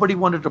 Nobody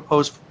wanted to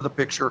pose for the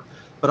picture,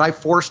 but I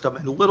forced them.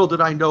 And little did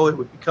I know it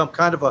would become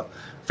kind of a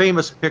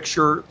famous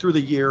picture through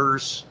the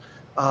years,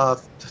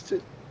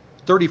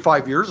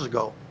 35 years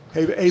ago.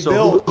 Hey, so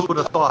Bill. Who would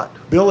have thought?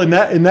 Bill, in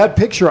that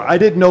picture, I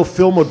didn't know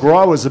Phil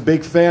McGraw was a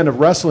big fan of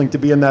wrestling to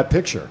be in that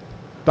picture.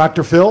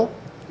 Dr. Phil?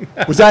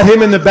 Was that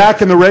him in the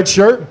back in the red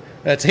shirt?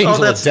 That's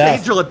Angel of Death.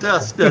 Angel of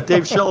Death,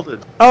 Dave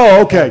Sheldon.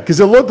 Oh, okay, because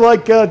it looked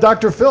like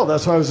Dr. Phil.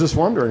 That's why I was just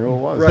wondering who it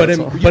was. Right. I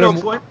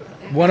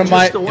want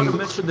to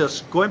mention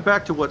this. Going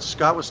back to what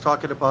Scott was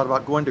talking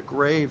about going to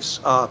graves,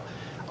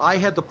 I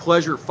had the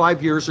pleasure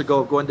 5 years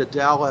ago of going to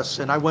Dallas,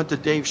 and I went to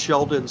Dave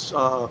Sheldon's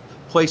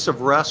place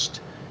of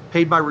rest.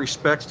 Paid my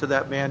respects to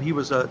that man.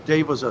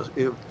 Dave was a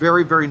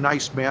very, very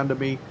nice man to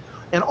me.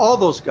 And all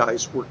those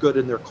guys were good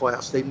in their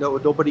class.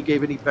 Nobody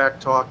gave any back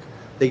talk.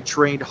 They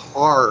trained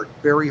hard,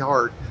 very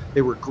hard.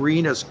 They were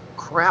green as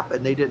crap,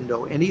 and they didn't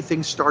know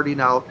anything starting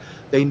out.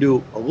 They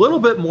knew a little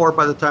bit more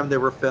by the time they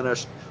were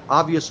finished.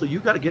 Obviously, you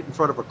got to get in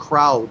front of a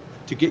crowd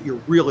to get your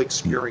real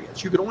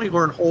experience. You can only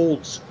learn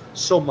holds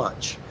so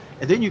much,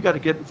 and then you got to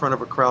get in front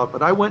of a crowd.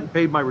 But I went and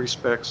paid my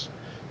respects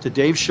to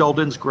Dave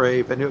Sheldon's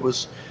grave, and it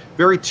was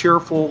very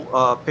tearful,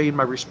 paying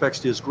my respects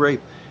to his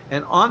grave.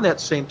 And on that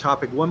same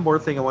topic, one more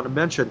thing I want to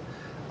mention.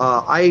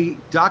 I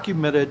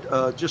documented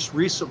just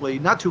recently,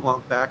 not too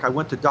long back, I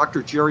went to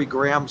Dr. Jerry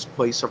Graham's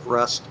place of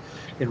rest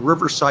in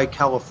Riverside,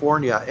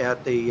 California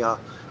at the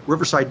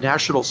Riverside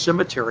National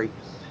Cemetery.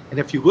 And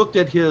if you looked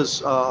at his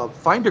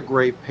Find a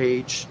Grave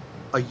page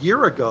a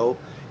year ago,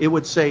 it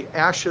would say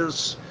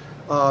ashes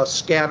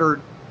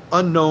scattered,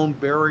 unknown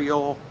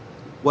burial,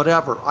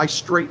 whatever. I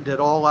straightened it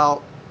all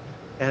out.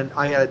 And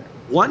I had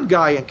one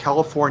guy in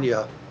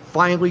California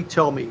finally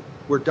tell me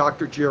where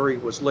Dr. Jerry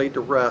was laid to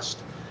rest.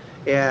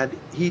 And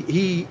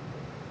he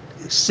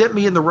sent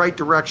me in the right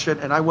direction,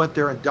 and I went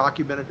there and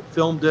documented it,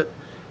 filmed it,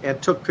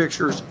 and took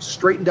pictures,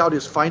 straightened out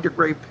his Find a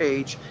Grave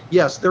page.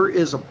 Yes, there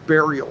is a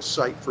burial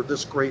site for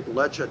this great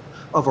legend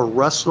of a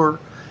wrestler,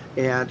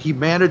 and he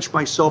managed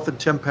myself and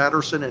Tim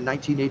Patterson in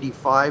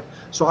 1985.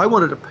 So I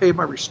wanted to pay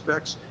my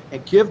respects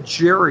and give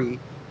Jerry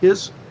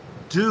his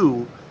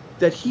due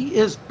that he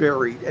is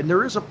buried, and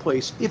there is a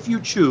place, if you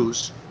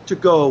choose, to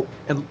go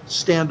and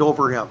stand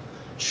over him.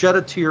 Shed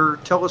a tear,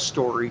 tell a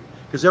story,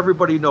 because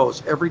everybody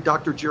knows every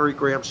Dr. Jerry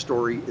Graham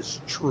story is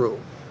true.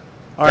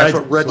 That's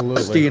what Red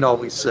Bastien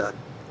always said.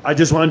 I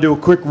just want to do a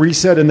quick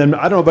reset, and then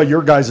I don't know about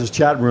your guys'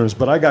 chat rooms,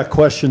 but I got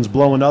questions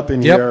blowing up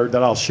in here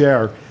that I'll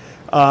share.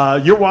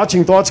 You're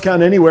watching Thoughts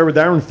Count Anywhere with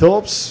Aaron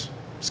Phillips,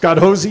 Scott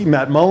Hosey,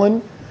 Matt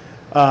Mullen,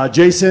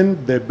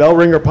 Jason, the bell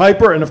ringer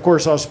Piper, and of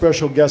course our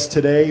special guest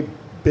today,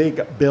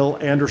 Big Bill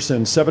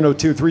Anderson.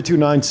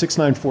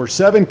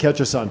 702-329-6947.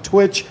 Catch us on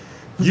Twitch,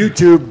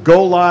 YouTube,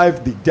 Go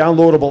Live, the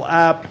downloadable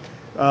app.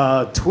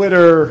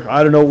 Twitter,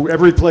 I don't know,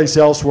 every place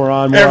else we're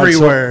on.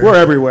 Everywhere. We're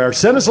everywhere.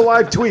 Send us a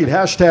live tweet,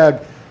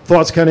 hashtag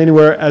Thoughts Count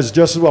Anywhere as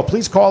just as well.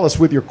 Please call us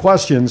with your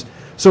questions.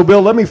 So,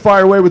 Bill, let me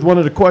fire away with one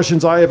of the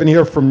questions I have in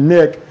here from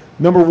Nick.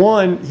 Number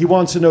one, he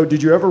wants to know,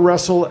 did you ever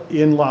wrestle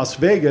in Las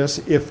Vegas?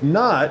 If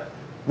not,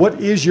 what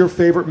is your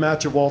favorite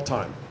match of all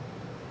time?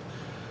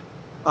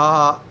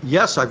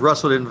 Yes, I've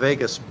wrestled in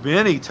Vegas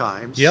many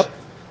times. Yep.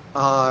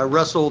 I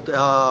wrestled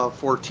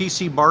for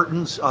T.C.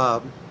 Martin's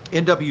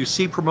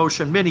NWC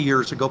promotion many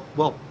years ago.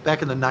 Well,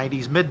 back in the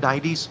 90s,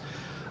 mid-90s.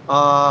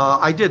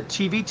 I did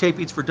TV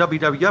tapings for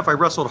WWF. I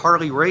wrestled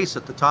Harley Race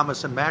at the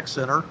Thomas and Mack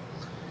Center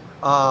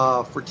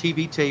for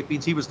TV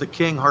tapings. He was the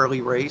king,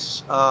 Harley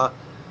Race.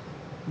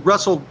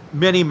 Wrestled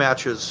many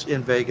matches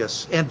in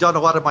Vegas and done a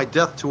lot of my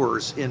death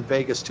tours in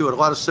Vegas too, at a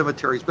lot of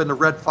cemeteries. Been to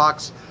Red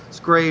Fox's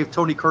grave,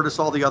 Tony Curtis,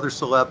 all the other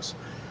celebs.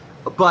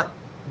 But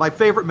my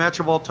favorite match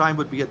of all time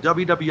would be a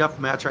WWF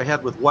match I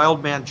had with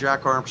Wildman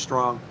Jack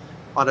Armstrong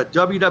on a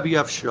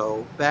WWF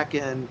show back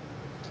in,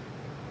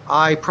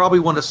 I probably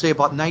want to say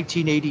about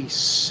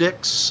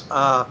 1986.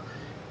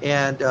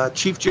 And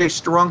Chief Jay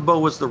Strongbow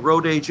was the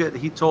road agent.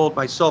 He told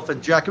myself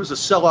and Jack, it was a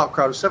sellout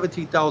crowd of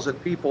 17,000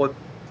 people. It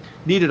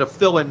needed a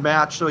fill-in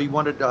match, so he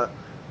wanted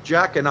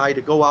Jack and I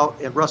to go out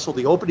and wrestle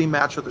the opening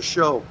match of the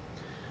show.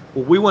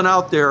 Well, we went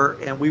out there,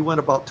 and we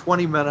went about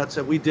 20 minutes,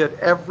 and we did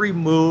every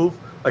move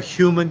a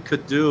human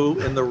could do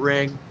in the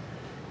ring.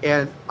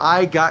 And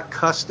I got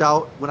cussed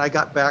out when I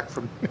got back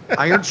from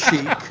Iron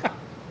Sheik.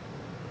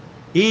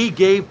 He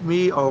gave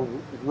me a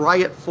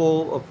riot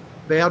full of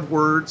bad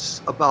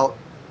words about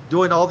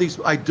doing all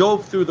these. I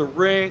dove through the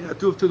ring, I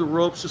dove through the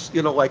ropes, just,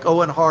 like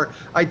Owen Hart.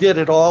 I did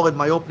it all in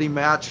my opening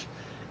match.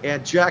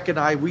 And Jack and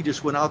I, we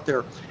just went out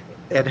there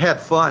and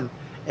had fun.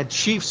 And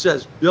Chief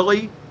says,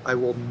 Billy, I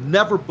will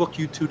never book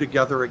you two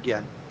together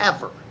again.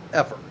 Ever,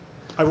 ever.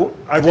 That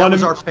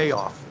was our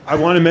payoff. I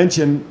want to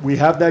mention we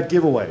have that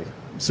giveaway.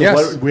 So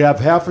Yes. we have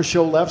half a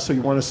show left, so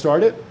you want to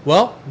start it?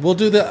 Well, we'll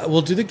do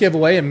the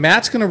giveaway, and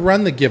Matt's going to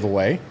run the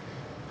giveaway,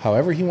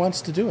 however he wants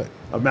to do it.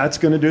 Matt's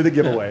going to do the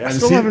giveaway. I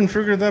still haven't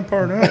figured that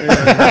part out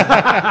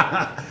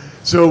yet.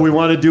 So we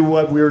want to do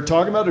what we were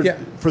talking about Yeah.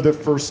 for the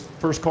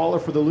first caller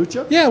for the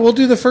Lucha? Yeah, we'll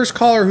do the first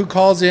caller who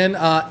calls in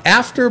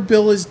after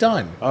Bill is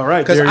done. All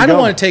right, because there you I don't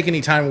go. want to take any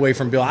time away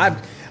from Bill.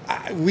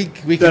 We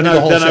can do Then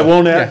the whole I show.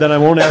 won't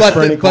ask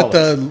for any But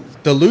callers.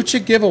 the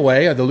Lucha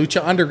giveaway, or the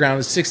Lucha Underground,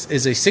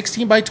 is a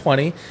 16 by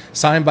 20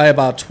 signed by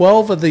about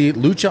 12 of the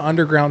Lucha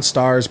Underground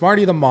stars: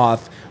 Marty the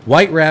Moth,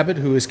 White Rabbit,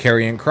 who is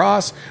Karrion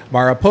Kross,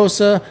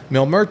 Mariposa,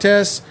 Mil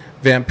Muertes,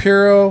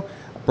 Vampiro,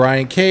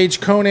 Brian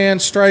Cage, Conan,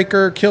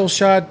 Stryker,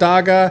 Killshot,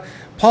 Daga,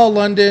 Paul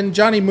London,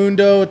 Johnny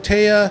Mundo,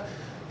 Taya,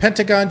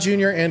 Pentagon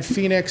Jr., and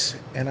Phoenix,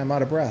 and I'm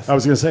out of breath. I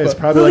was going to say, it's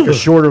probably like a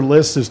shorter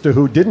list as to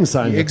who didn't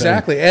sign the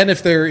Exactly. And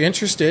if they're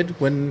interested,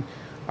 when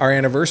our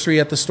anniversary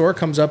at the store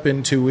comes up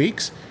in 2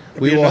 weeks,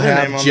 we be will another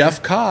have name on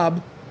Jeff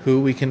Cobb,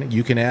 who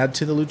you can add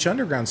to the Lucha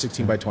Underground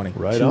 16 by 20.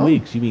 Right 2 on.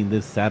 weeks. You mean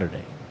this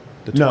Saturday?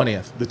 The No,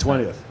 20th. the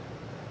 20th.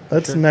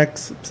 That's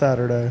next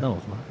Saturday. No,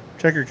 it's not.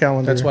 Check your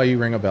calendar. That's why you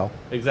ring a bell.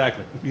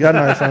 Exactly. You got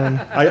an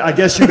iPhone. I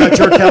guess you got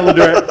your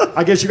calendar.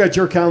 I guess you got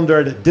your calendar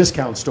at a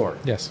discount store.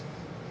 Yes.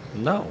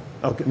 No.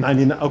 Okay,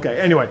 99.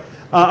 Okay, anyway.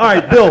 All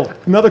right, Bill,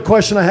 another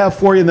question I have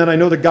for you, and then I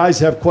know the guys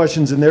have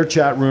questions in their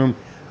chat room.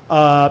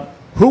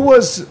 Who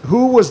was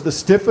the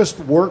stiffest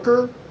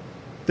worker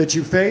that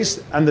you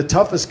faced and the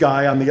toughest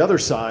guy on the other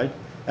side?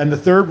 And the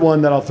third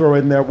one that I'll throw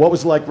in there, what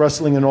was it like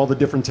wrestling in all the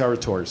different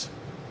territories?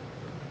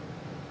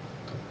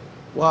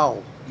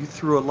 Wow, you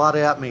threw a lot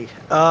at me.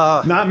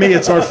 Not me,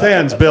 it's our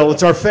fans, Bill.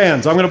 It's our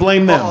fans. I'm going to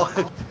blame them.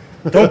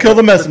 Don't kill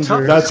the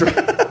messenger. That's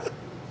right.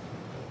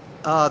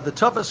 The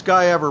toughest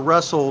guy I ever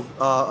wrestled,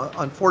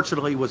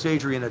 unfortunately, was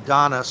Adrian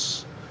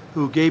Adonis,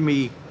 who gave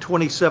me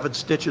 27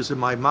 stitches in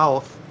my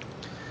mouth.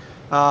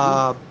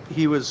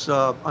 He was,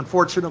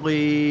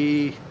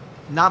 unfortunately,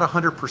 not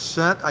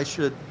 100%. I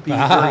should be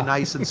very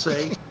nice and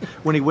say,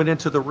 when he went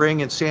into the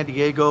ring in San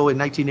Diego in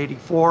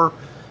 1984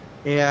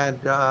 and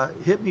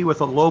hit me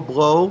with a low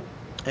blow.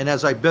 And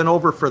as I bent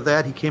over for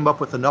that, he came up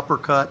with an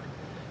uppercut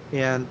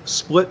and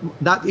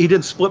he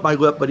didn't split my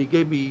lip, but he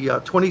gave me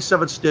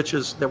 27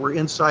 stitches that were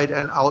inside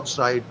and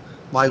outside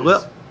my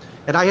lip.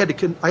 And I had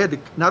to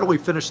not only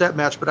finish that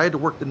match, but I had to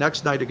work the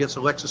next night against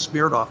Alexis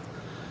Smirnoff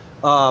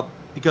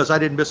because I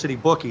didn't miss any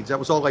bookings. That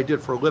was all I did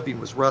for a living,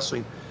 was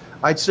wrestling.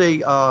 I'd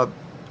say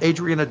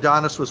Adrian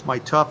Adonis was my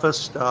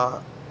toughest,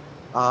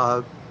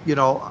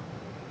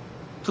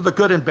 for the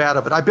good and bad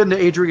of it. I've been to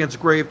Adrian's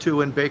grave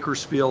too in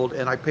Bakersfield,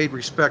 and I paid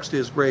respects to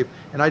his grave,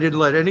 and I didn't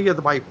let any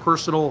of my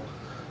personal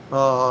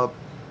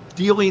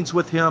dealings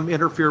with him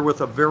interfere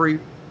with a very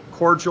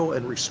cordial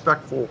and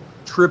respectful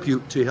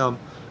tribute to him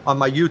on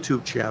my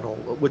YouTube channel,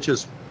 which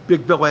is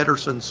Big Bill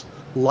Anderson's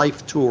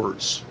Life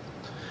Tours.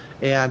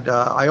 And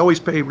I always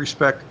pay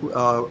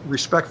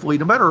respectfully,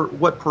 no matter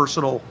what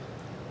personal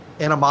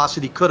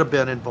animosity could have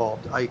been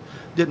involved. I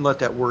didn't let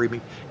that worry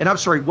me. And I'm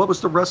sorry, what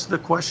was the rest of the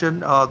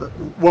question?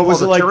 What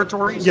was it the like?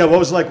 territories? Yeah, what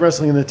was it like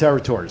wrestling in the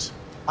territories?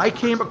 I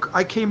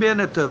came in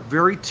at the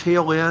very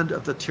tail end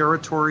of the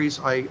territories.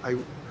 I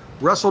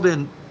wrestled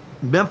in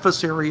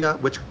Memphis area,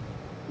 which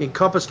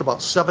encompassed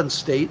about 7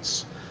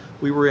 states.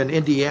 We were in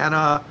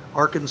Indiana,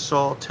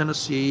 Arkansas,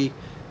 Tennessee,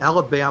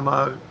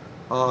 Alabama,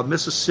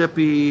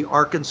 Mississippi,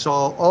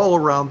 Arkansas, all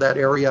around that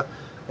area.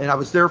 And I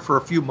was there for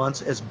a few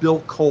months as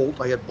Bill Colt.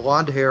 I had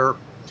blonde hair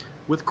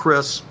with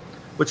Chris,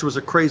 which was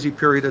a crazy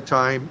period of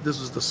time.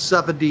 This is the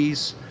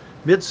 70s,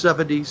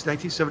 mid-70s,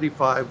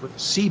 1975, with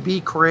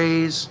CB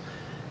craze.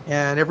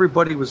 And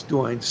everybody was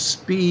doing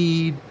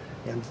speed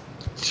and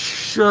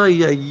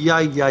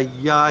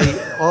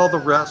all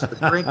the rest, the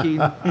drinking,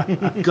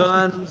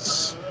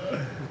 guns,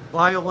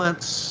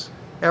 violence,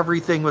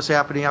 everything was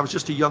happening. I was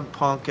just a young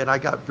punk, and I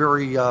got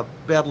very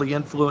badly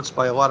influenced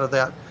by a lot of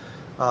that.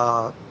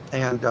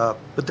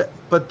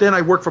 But then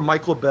I worked for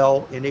Mike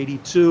LaBelle in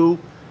 '82,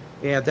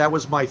 and that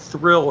was my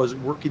thrill. Was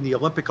working the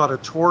Olympic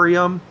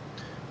Auditorium,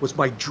 was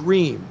my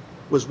dream.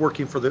 Was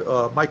working for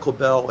the Mike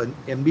LaBelle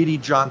and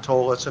meeting John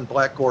Tolis and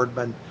Black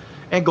Gordman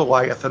and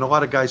Goliath and a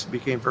lot of guys that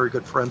became very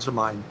good friends of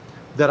mine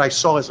that I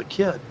saw as a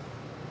kid.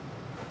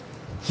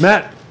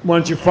 Matt, why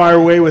don't you fire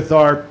away with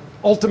our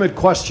ultimate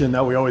question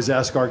that we always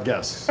ask our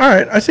guests? All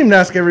right. I seem to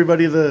ask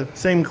everybody the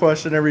same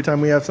question every time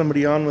we have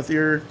somebody on with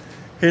your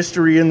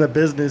history in the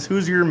business.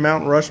 Who's your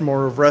Mount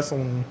Rushmore of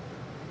wrestling?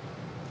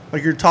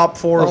 Like your top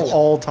 4 of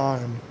all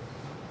time?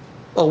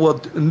 Oh,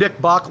 well, Nick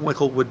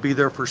Bockwinkel would be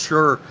there for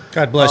sure.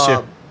 God bless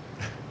you.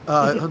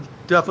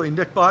 Definitely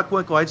Nick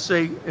Bockwinkel. I'd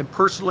say, and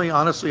personally,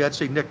 honestly, I'd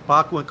say Nick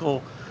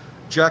Bockwinkel,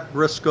 Jack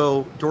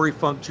Briscoe, Dory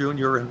Funk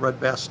Jr., and Red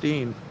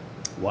Bastien.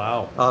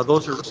 Wow.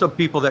 Those are some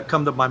people that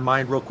come to my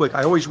mind real quick.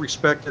 I always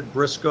respected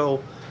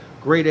Briscoe,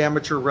 great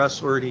amateur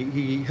wrestler. And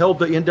he held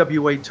the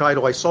NWA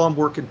title. I saw him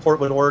work in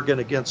Portland, Oregon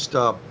against,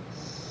 I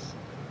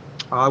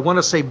want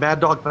to say Mad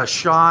Dog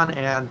Bashan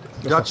and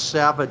Dutch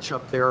Savage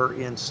up there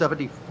in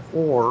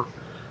 74,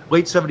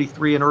 late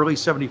 73 and early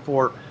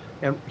 74.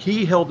 And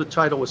he held the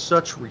title with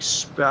such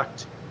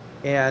respect,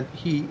 and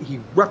he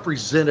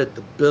represented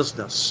the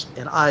business,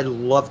 and I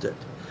loved it.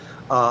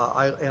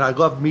 I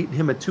loved meeting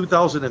him in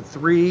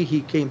 2003.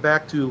 He came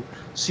back to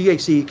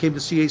CAC. He came to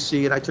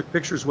CAC, and I took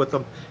pictures with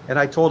him. And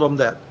I told him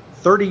that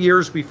 30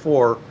 years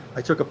before,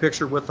 I took a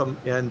picture with him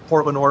in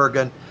Portland,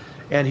 Oregon,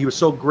 and he was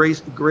so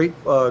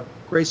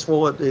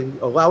graceful in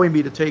allowing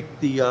me to take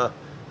the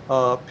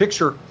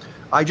picture.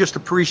 I just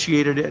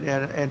appreciated it,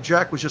 and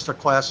Jack was just a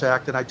class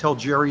act, and I tell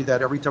Jerry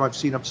that every time I've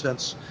seen him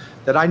since,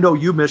 that I know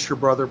you miss your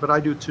brother, but I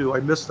do too. I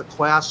miss the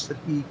class that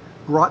he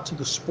brought to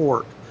the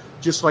sport,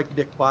 just like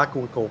Nick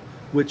Bockwinkel,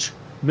 which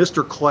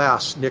Mr.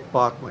 Class, Nick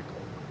Bockwinkel,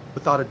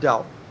 without a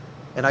doubt.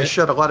 And I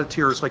shed a lot of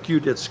tears like you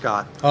did,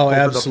 Scott. Oh, over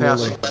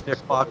absolutely. the passing of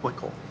Nick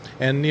Bockwinkel.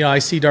 And, I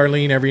see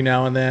Darlene every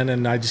now and then,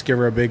 and I just give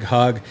her a big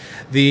hug.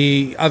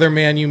 The other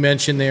man you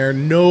mentioned there,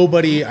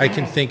 nobody I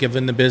can think of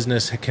in the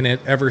business can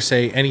ever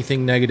say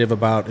anything negative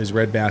about is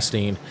Red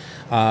Bastien,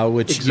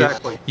 which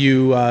exactly.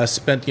 you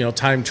spent,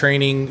 time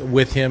training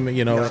with him,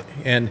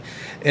 and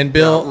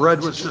Bill.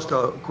 Red was just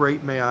a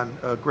great man,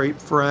 a great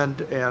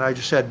friend, and I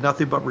just had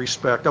nothing but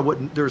respect.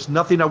 There's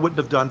nothing I wouldn't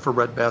have done for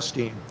Red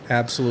Bastien.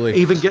 Absolutely.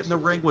 Even get in the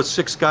ring with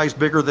 6 guys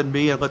bigger than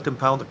me and let them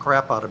pound the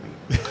crap out of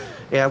me.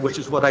 And which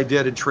is what I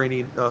did in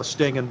training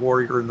Sting and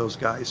Warrior and those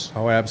guys.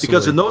 Oh, absolutely.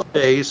 Because in those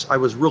days, I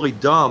was really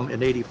dumb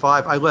in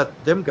 '85. I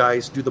let them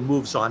guys do the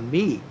moves on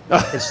me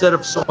instead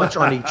of so much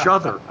on each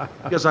other,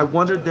 because I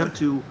wanted them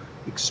to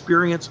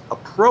experience a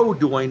pro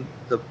doing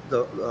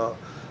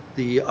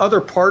the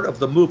other part of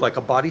the move, like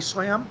a body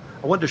slam.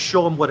 I wanted to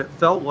show them what it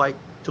felt like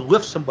to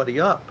lift somebody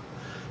up.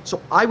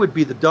 So I would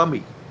be the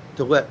dummy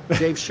to let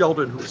Dave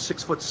Sheldon, who was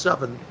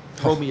 6'7",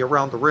 throw me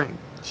around the ring.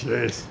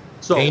 Jeez.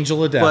 So,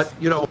 Angel of death.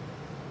 But,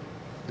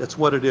 that's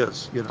what it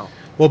is,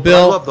 Well,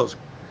 Bill, I love those.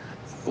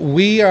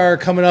 We are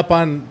coming up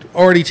on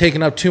already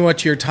taking up too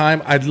much of your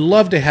time. I'd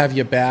love to have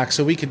you back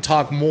so we can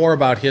talk more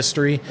about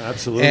history.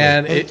 Absolutely.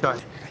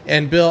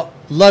 And Bill,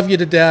 love you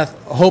to death.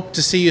 Hope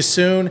to see you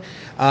soon.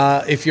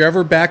 If you're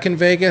ever back in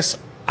Vegas,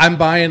 I'm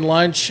buying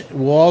lunch.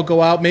 We'll all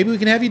go out. Maybe we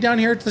can have you down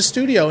here at the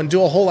studio and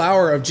do a whole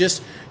hour of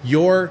just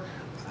your,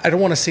 I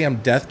don't want to say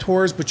death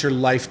tours, but your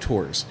life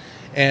tours.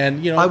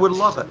 And I would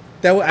love it.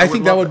 I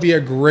think that would be a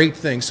great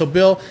thing. So,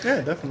 Bill, yeah,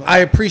 definitely. I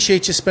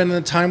appreciate you spending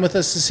the time with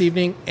us this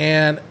evening,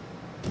 and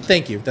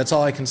thank you. That's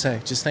all I can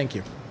say. Just thank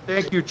you.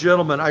 Thank you,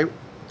 gentlemen. I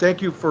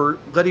thank you for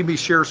letting me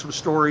share some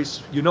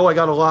stories. I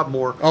got a lot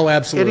more. Oh,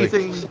 absolutely.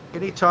 Anything,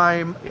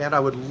 anytime, and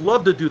I would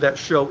love to do that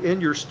show in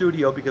your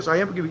studio because I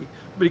am going to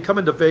be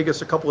coming to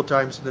Vegas a couple of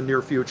times in the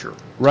near future.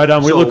 Right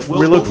on. We look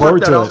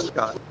forward to it.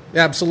 Scott.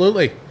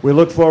 Absolutely. We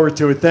look forward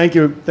to it. Thank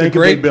you. Thank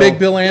you, Big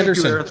Bill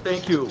Anderson. Thank you, Aaron.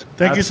 Thank you.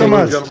 Thank you so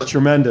much.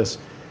 Tremendous.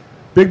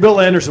 Big Bill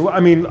Anderson. I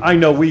mean, I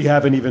know we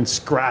haven't even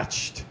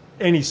scratched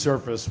any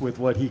surface with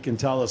what he can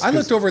tell us. I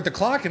looked over at the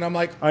clock and I'm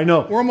like, I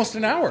know. We're almost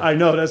an hour. I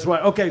know. That's why.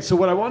 Okay, so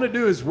what I want to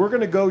do is we're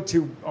going to go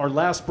to our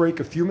last break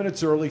a few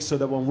minutes early so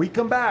that when we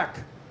come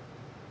back,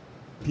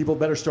 people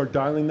better start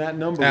dialing that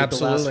number with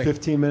the last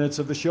 15 minutes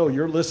of the show.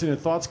 You're listening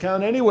to Thoughts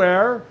Count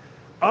Anywhere.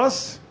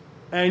 Us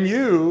And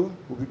you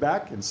will be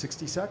back in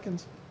 60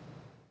 seconds.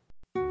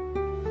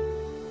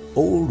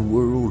 Old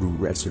world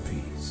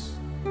recipes,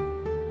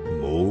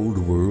 old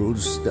world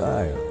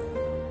style,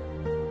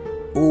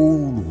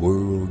 old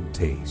world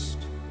taste.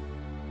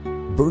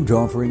 Burnt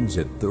Offerings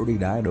at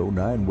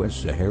 3909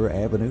 West Sahara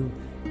Avenue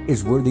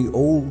is where the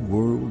old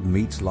world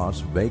meets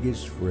Las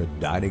Vegas for a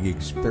dining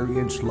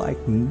experience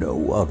like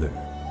no other.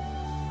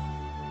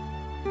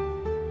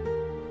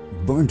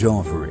 Burnt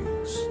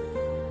Offerings,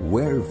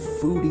 where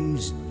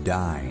foodies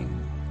dine.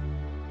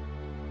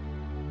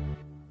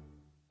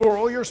 For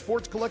all your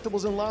sports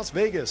collectibles in Las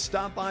Vegas,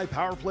 stop by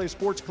Power Play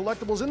Sports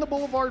Collectibles in the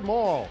Boulevard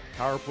Mall.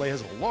 Power Play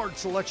has a large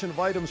selection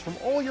of items from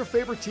all your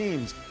favorite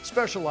teams,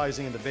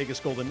 specializing in the Vegas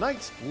Golden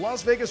Knights,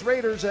 Las Vegas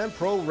Raiders, and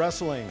pro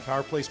wrestling.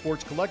 Power Play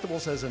Sports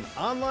Collectibles has an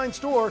online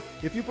store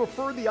if you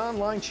prefer the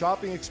online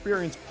shopping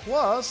experience,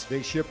 plus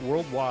they ship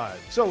worldwide.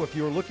 So if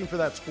you're looking for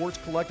that sports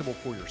collectible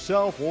for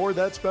yourself or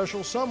that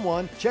special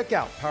someone, check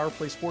out Power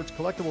Play Sports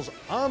Collectibles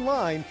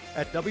online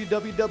at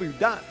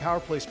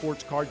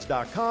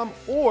www.powerplaysportscards.com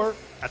or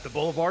at the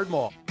Boulevard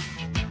Mall.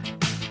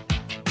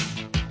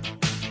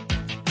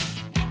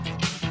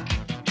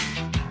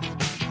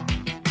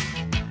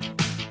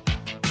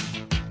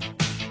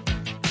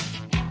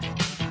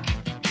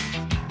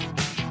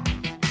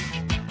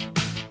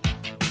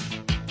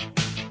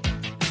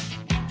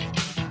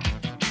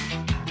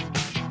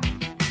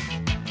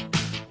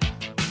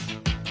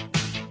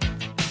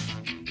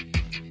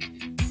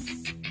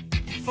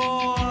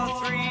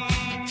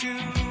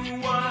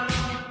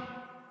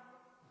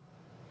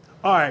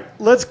 All right,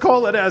 let's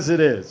call it as it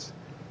is.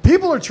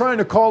 People are trying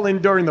to call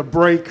in during the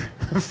break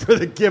for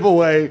the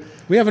giveaway.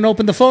 We haven't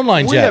opened the phone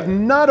lines We yet. have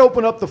not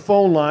opened up the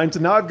phone lines,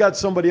 and now I've got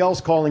somebody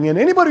else calling in.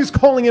 Anybody who's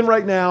calling in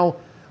right now,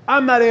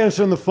 I'm not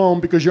answering the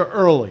phone because you're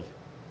early.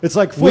 It's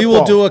like football. We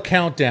will do a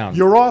countdown.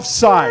 You're off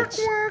sides.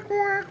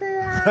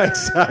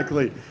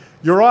 Exactly.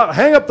 You're off.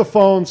 Hang up the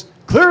phones.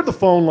 Clear the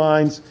phone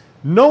lines.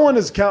 No one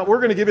is count. We're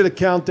going to give you the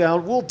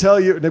countdown. We'll tell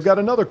you. They've got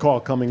another call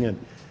coming in.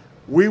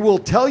 We will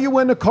tell you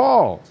when to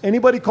call.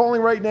 Anybody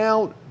calling right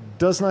now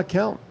does not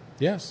count.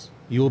 Yes.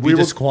 You will be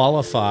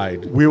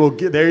disqualified. We will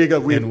get there. You go.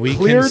 We we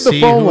cleared can the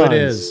see phone who lines. it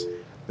is.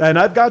 And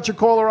I've got your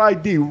caller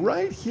ID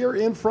right here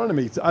in front of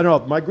me. I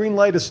don't know. My green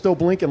light is still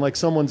blinking like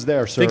someone's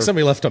there, sir. I think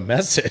somebody left a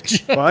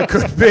message. Well, that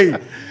could be.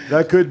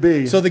 That could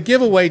be. So the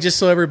giveaway, just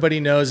so everybody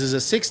knows, is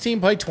a 16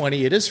 by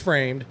 20. It is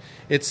framed.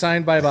 It's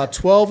signed by about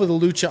 12 of the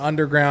Lucha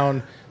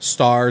Underground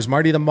stars: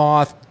 Marty the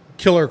Moth,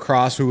 Killer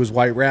Cross, who was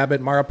White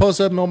Rabbit,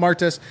 Mariposa, Mil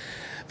Martes,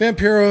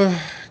 Vampiro,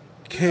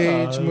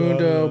 Cage,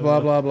 Mundo, blah,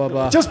 blah, blah,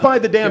 blah. Just buy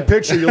the damn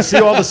picture. You'll see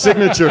all the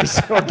signatures.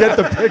 Or get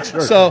the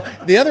picture. So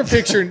the other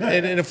picture,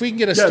 and if we can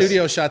get a Yes.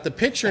 studio shot, the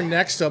picture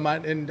next to him,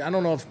 and I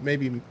don't know if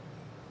maybe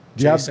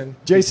Jason,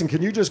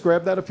 can you just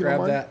grab that if you grab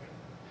don't mind? that.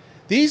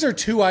 These are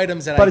two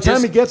items that By the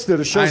time he gets there,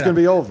 the show's going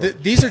to be over.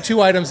 These are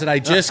two items that I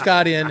just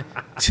got in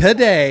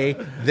today.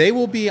 They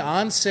will be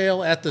on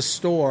sale at the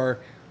store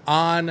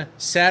on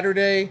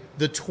Saturday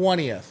the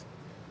 20th.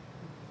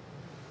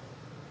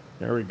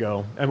 There we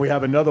go. And we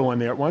have another one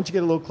there. Why don't you get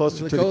a little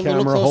closer to Go the a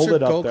little camera? closer, Hold it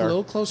go up there. a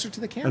little closer to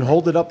the camera. And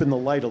hold it up in the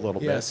light a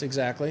little Yes, bit.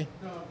 exactly.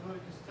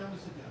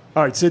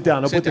 All right, sit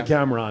down. I'll Sit put down. the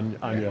camera on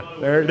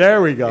you.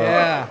 There we go.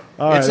 Yeah,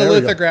 All right, it's a there we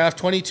go. lithograph,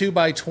 22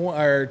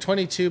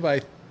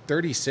 by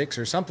 36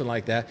 or something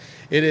like that.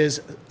 It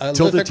is a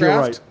Tilt it to your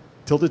lithographed,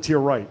 right. Tilt it to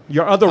your right.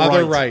 Your other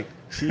right.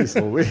 Jeez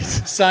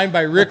Louise. signed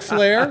by Ric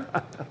Flair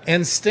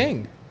and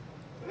Sting.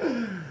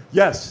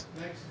 Yes.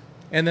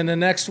 And then the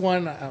next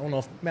one, I don't know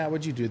if Matt,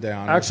 would you do that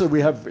on?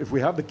 Actually, if we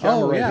have the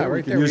camera right here, we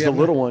right can there. use We the have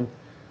little one.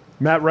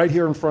 Matt, right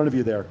here in front of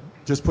you there.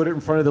 Just put it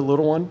in front of the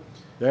little one.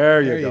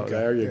 There you There you go. go.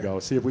 There you There. go.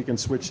 See if we can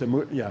switch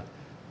the yeah.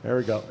 There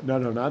we go. No,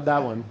 not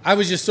that one. I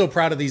was just so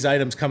proud of these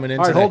items coming in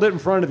All right, today. hold it in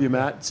front of you,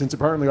 Matt, since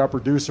apparently our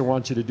producer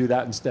wants you to do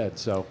that instead.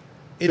 So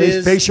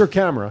It face your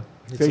camera.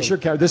 Face a- your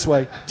camera. This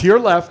way. To your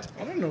left.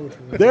 I don't know which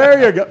one.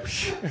 There you go.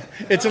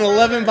 It's an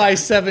 11 by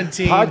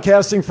 17.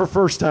 Podcasting for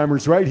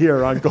first-timers right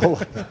here on Go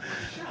Live.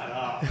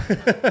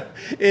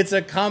 It's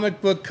a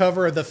comic book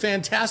cover of the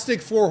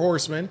Fantastic Four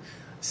Horsemen,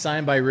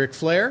 signed by Ric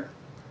Flair,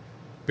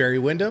 Barry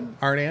Windham,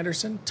 Arn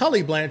Anderson,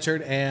 Tully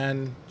Blanchard,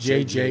 and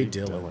J.J.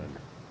 Dillon.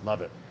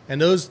 Love it. And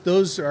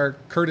those are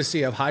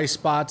courtesy of High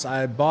Spots.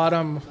 I bought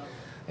them,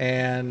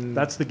 and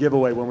That's the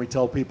giveaway when we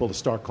tell people to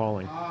start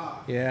calling.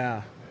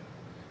 yeah.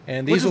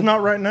 And Which these is will,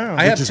 not right now.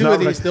 I have is two not of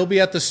these. right- They'll be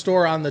at the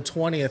store on the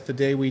 20th, the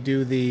day we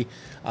do the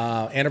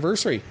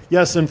anniversary.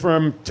 Yes, and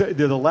from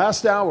the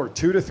last hour,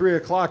 2 to 3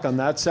 o'clock on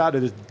that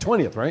Saturday, the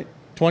 20th, right?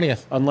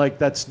 20th. Unlike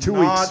that's 2 Not-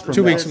 weeks from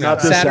 2 now. weeks from now.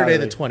 Not this Saturday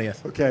the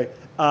 20th. Okay.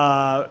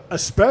 A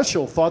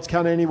special Thoughts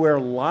Count Anywhere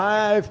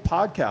live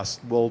podcast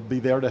will be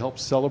there to help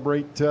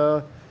celebrate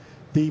the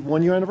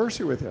 1 year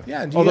anniversary with you.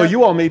 Yeah, do you Although have-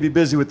 you all may be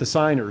busy with the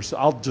signers,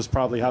 I'll just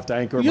probably have to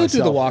anchor You'll myself.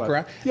 do the walk but-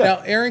 around. Yeah. Now,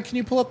 Aaron, can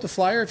you pull up the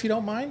flyer if you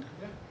don't mind?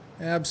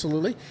 Yeah.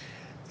 Absolutely.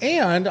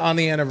 And on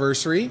the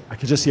anniversary, I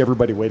can just see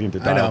everybody waiting to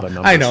dial the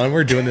numbers. I know, and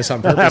we're doing this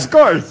on purpose. Of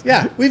course.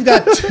 Yeah, we've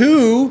got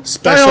two Dial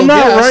special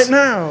now, guests. right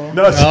now.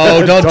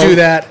 No, don't do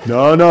that.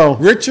 No.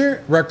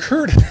 Ricardo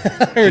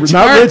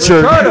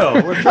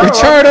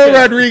Ricardo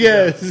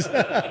Rodriguez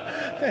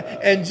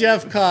and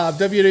Jeff Cobb,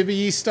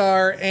 WWE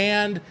star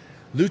and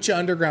Lucha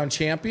Underground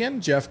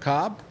champion Jeff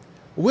Cobb,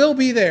 will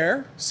be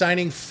there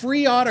signing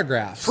free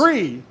autographs.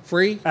 Free.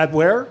 At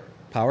where?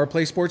 Power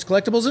Play Sports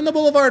Collectibles in the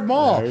Boulevard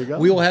Mall. There you go.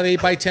 We will have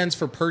 8x10s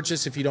for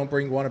purchase if you don't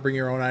want to bring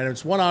your own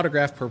items. One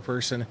autograph per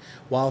person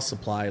while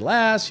supply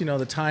lasts,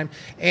 the time.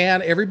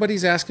 And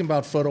everybody's asking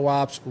about photo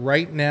ops.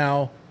 Right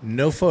now,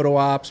 no photo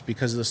ops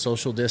because of the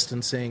social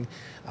distancing.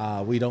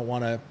 We don't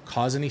want to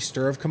cause any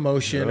stir of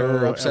commotion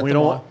or upset we the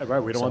don't mall.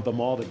 want the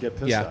mall to get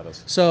pissed at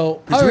us.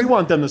 So because we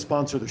want them to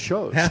sponsor the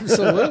shows.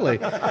 Absolutely.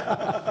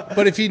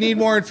 But if you need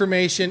more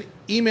information,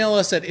 email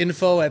us at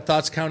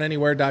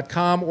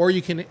info@thoughtscountanywhere.com, or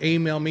you can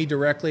email me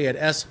directly at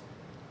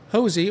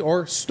shosey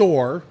or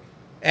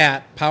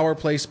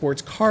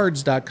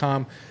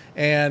store@powerplaysportscards.com,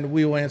 and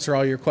we will answer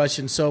all your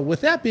questions. So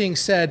with that being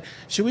said,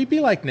 should we be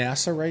like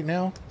NASA right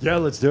now? Yeah,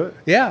 let's do it.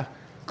 Yeah.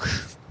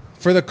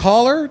 For the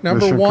caller,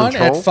 number Mission 1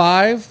 control. at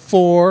 5,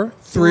 4,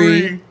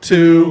 3,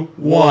 2,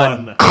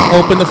 1.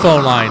 Open the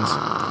phone lines.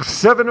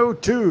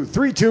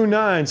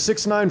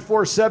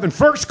 702-329-6947.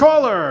 First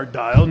caller.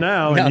 Dial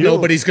now. Now and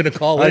nobody's going to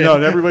call I in. know,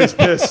 and everybody's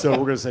pissed, so we're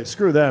going to say,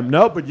 screw them.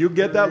 No, but you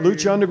get that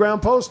Lucha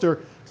Underground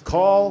poster.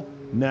 Call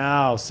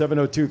now.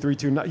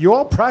 702-329. You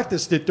all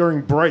practiced it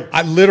during break.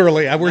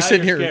 We're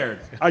sitting here. Scared.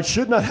 I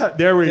should not have.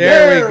 There we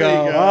There we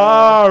go.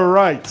 All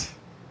right.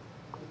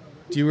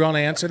 Do you want to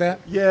answer that?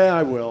 Yeah,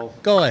 I will.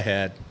 Go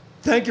ahead.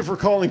 Thank you for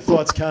calling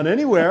Thoughts Count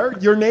Anywhere.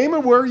 Your name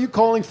and where are you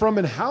calling from,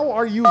 and how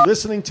are you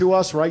listening to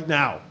us right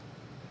now?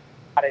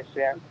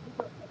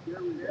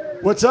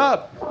 What's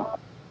up?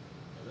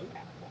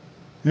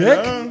 Nick?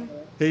 Hello?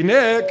 Hey,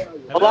 Nick.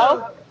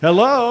 Hello?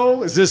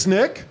 Hello. Is this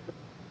Nick?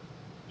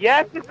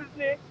 Yes, this is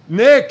Nick.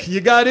 Nick, you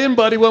got in,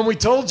 buddy, when we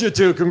told you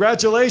to.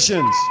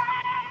 Congratulations.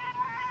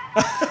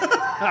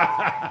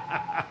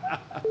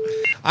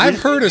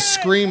 I've heard a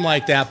scream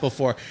like that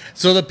before.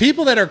 So the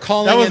people that are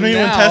calling That was in me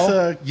now, when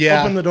Tessa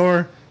yeah, opened the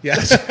door.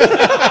 yes.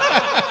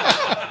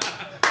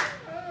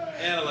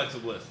 And Alexa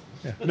Bliss.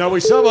 No, we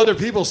still have other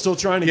people still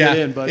trying to Yeah, get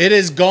in, but it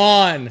is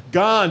gone.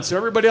 gone. So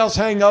everybody else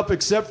hang up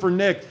except for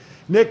Nick.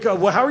 Nick,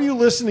 well, how are you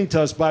listening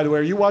to us, by the way?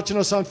 Are you watching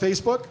us on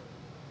Facebook?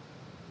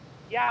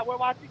 Yeah, we're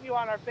watching you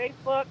on our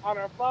Facebook, on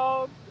our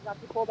phone. We got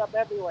you pulled up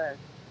everywhere.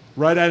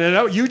 Right, and I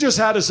know you just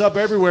had us up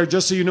everywhere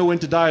just so you know when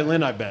to dial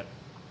in, I bet.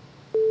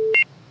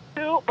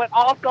 Too, but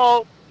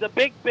also the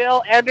big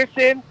Bill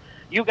Anderson,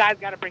 you guys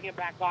got to bring him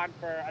back on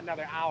for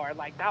another hour.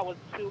 Like, that was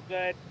too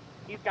good.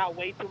 He's got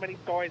way too many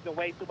stories and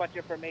way too much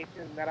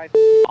information that I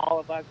think all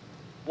of us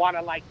want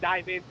to,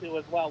 dive into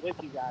as well with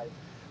you guys.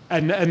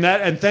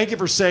 And thank you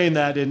for saying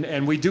that,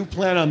 and we do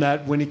plan on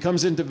that when he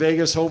comes into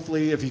Vegas.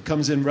 Hopefully, if he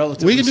comes in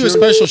relatively We can do a soon.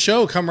 special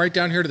show. Come right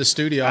down here to the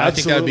studio. I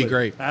think that'd be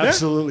great.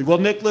 Absolutely. Well,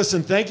 Nick,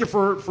 listen, thank you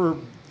for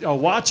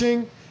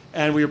watching,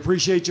 and we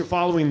appreciate you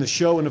following the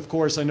show. And of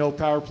course, I know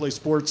Power Play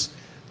Sports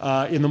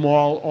in the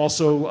mall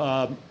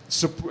also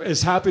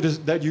is happy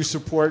that you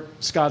support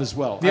Scott as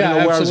well. I don't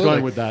know where I was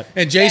going with that.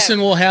 And Jason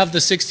will have the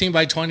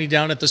 16x20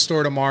 down at the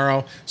store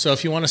tomorrow. So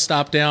if you want to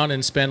stop down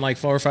and spend like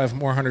 $400 or $500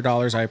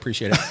 more, I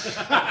appreciate it.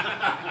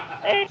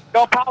 Hey,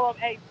 no problem.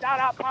 Hey, shout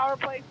out Power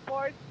Play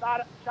Sports,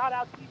 shout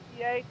out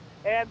TCA,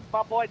 and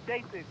my boy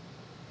Jason.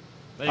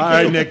 All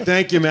right, Nick,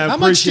 thank you, man. How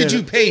much Appreciate did you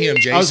it. pay him,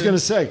 Jason? I was going to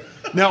say.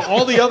 Now,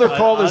 all the other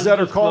callers that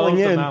are calling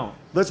undisclosed in, amount.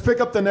 let's pick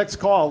up the next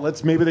call.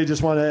 Maybe they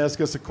just want to ask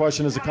us a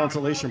question as a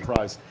consolation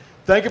prize.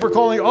 Thank you for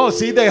calling. Oh,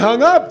 see, they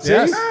hung up. See?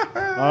 Yes.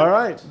 All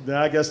right.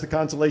 I guess the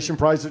consolation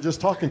prize are just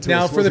talking to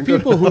Now, us. for the Wasn't good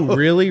people enough. who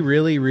really,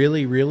 really,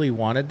 really, really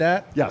wanted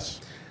that, Yes.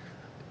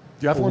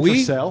 Do you have one for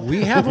sale?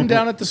 we have them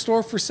down at the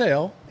store for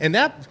sale. And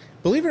that,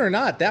 believe it or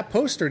not, that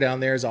poster down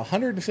there is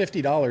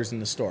 $150 in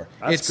the store.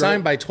 That's It's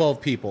signed by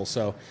 12 people.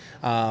 So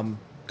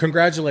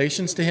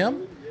congratulations to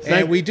him.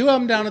 And we do have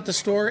them down at the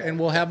store, and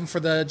we'll have them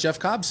for the Jeff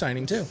Cobb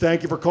signing, too.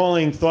 Thank you for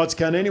calling Thoughts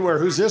Count Anywhere.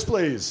 Who's this,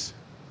 please?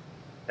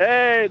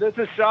 Hey, this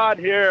is Sean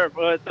here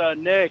with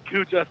Nick,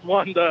 who just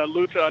won the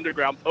Lucha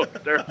Underground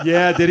poster.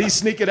 Yeah, did he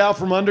sneak it out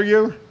from under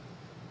you?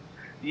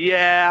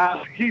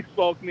 Yeah, he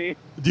spoke me.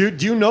 Do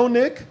you know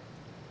Nick?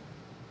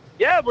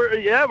 Yeah,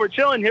 we're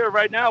chilling here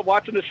right now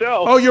watching the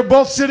show. Oh, you're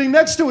both sitting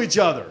next to each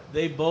other.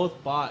 They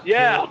both bought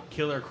Yeah.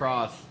 Killer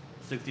Cross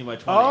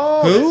 16x20.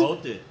 Oh. They Who?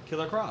 both did.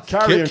 Killer Cross.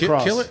 Carrying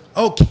Cross.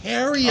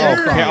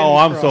 Carrion Cross. Oh,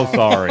 I'm so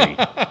sorry.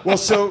 Well,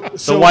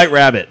 The White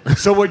Rabbit.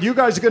 So what you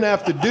guys are going to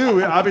have to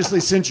do, obviously,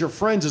 since you're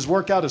friends, is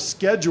work out a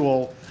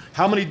schedule.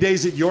 How many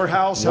days at your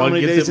house? How One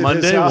many gets days it at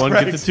his Monday, house? one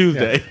Right. gets it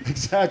Tuesday.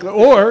 Exactly.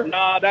 Or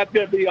Nah, that's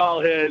going to be all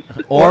his.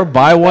 Or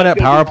buy one at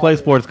Power Play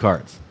Sports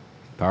Cards.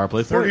 Power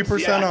Play Sports.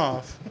 30%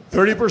 off.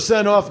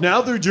 30% off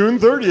now through June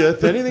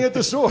 30th. Anything at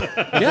the store.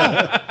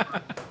 Yeah.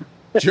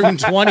 June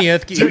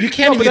 20th. You can't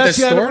No, even but get that's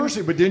the the store.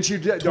 anniversary. But didn't you?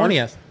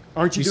 20th.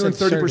 Aren't you You doing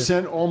said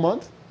 30% all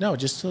month? No,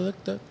 just to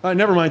the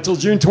Never mind. Till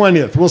June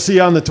 20th. We'll see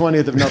you on the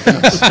 20th if nothing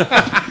else.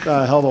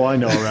 The hell do I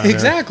know around here?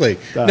 exactly.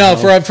 The No,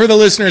 hell? for the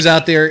listeners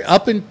out there,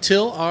 up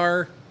until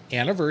our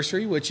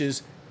anniversary, which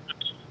is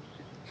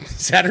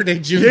Saturday,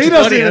 June 20th. He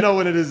doesn't even know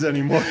what it is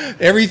anymore.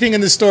 Everything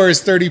in the store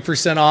is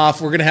 30%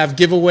 off. We're going to have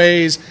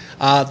giveaways.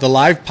 The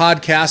live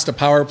podcast of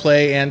Power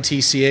Play and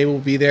TCA will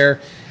be there.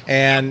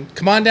 And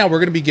come on down. We're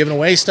going to be giving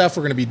away stuff.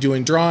 We're going to be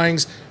doing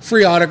drawings,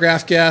 free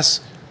autograph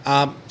guests.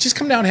 Just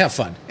come down and have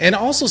fun. And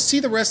also see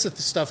the rest of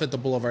the stuff at the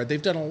Boulevard.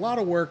 They've done a lot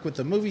of work with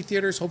the movie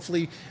theaters.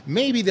 Hopefully,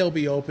 maybe they'll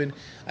be open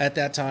at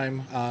that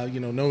time.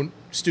 No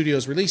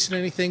studios releasing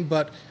anything,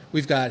 but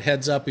we've got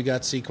Heads Up, we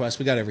got Sequest,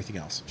 we got everything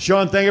else.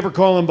 Sean, thank you for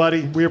calling,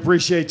 buddy. We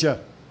appreciate you.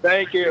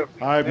 Thank you.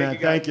 All right, man.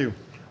 Thank you.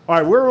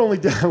 All right,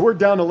 we're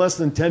down to less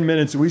than 10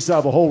 minutes, and we still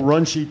have a whole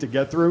run sheet to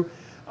get through.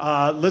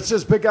 Let's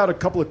just pick out a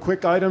couple of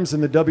quick items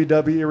in the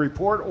WWE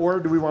report, or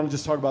do we want to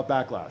just talk about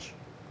Backlash?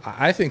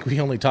 I think we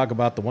only talk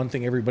about the one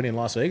thing everybody in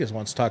Las Vegas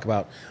wants to talk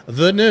about,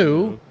 the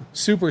new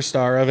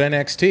superstar of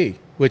NXT,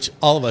 which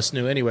all of us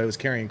knew anyway was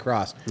Karrion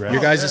Kross. Right.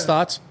 Your guys'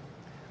 thoughts?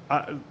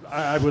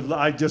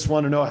 I just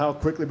want to know how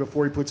quickly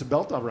before he puts a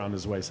belt around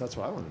his waist. That's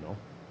what I want to know.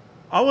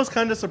 I was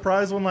kind of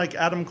surprised when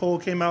Adam Cole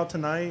came out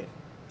tonight.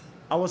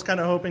 I was kind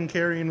of hoping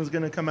Karrion was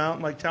going to come out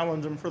and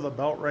challenge him for the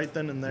belt right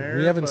then and there.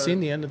 We haven't but seen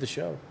the end of the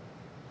show.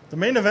 The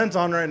main event's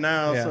on right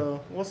now, Yeah.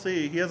 so we'll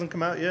see. He hasn't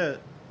come out yet.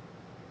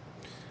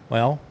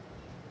 Well,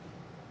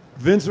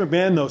 Vince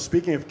McMahon, though,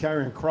 speaking of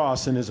Karrion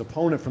Kross and his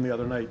opponent from the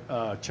other night,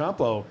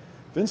 Ciampa,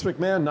 Vince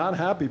McMahon not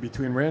happy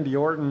between Randy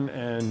Orton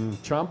and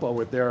Ciampa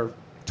with their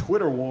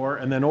Twitter war,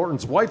 and then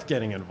Orton's wife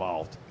getting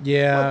involved. What the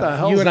yeah,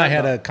 hell you is and I that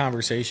had about? a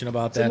conversation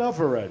about It's that. enough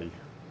already.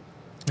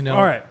 No.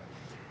 All right.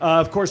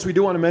 Of course, we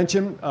do want to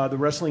mention the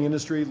wrestling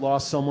industry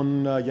lost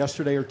someone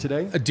yesterday or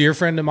today. A dear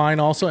friend of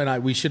mine also,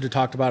 and we should have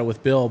talked about it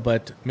with Bill,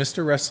 but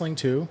Mr. Wrestling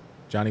 2,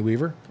 Johnny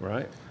Weaver,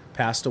 Right.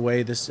 passed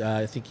away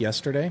I think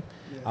yesterday.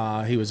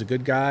 He was a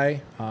good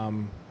guy,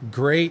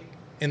 great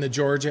in the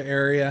Georgia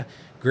area,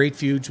 great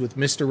feuds with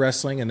Mr.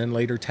 Wrestling, and then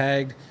later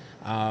tagged.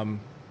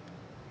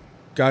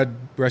 God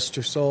rest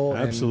your soul.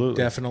 Absolutely. And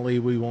definitely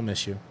we will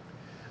miss you.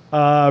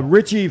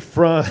 Richie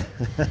from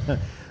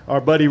our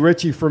buddy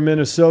Richie from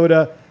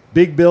Minnesota.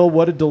 Big Bill,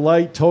 what a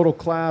delight. Total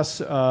class.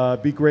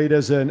 Be great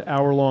as an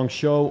hour-long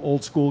show.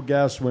 Old school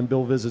guest when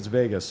Bill visits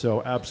Vegas.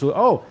 So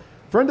absolutely. Oh,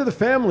 friend of the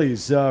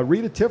family's,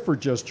 Rita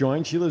Tifford just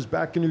joined. She lives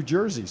back in New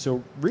Jersey.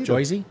 So Rita.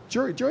 Joyzy?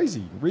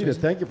 Joyzy. Rita,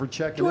 thank you for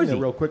checking in there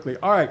real quickly.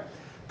 All right.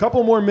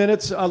 Couple more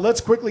minutes.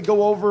 Let's quickly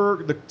go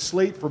over the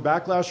slate for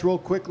Backlash real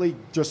quickly.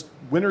 Just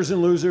winners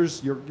and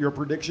losers, your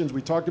predictions.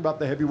 We talked about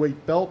the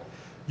heavyweight belt.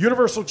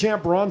 Universal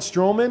Champ Braun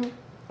Strowman.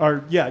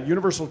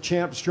 Universal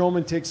Champ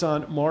Strowman takes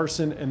on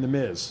Morrison and The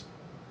Miz.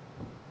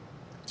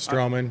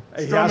 Strowman.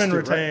 He has Strowman to,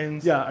 right?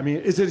 retains. Yeah, I mean,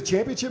 is it a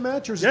championship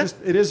match or is Yeah. it just?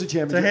 It is a It's a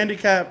championship.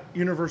 handicap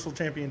Universal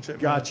Championship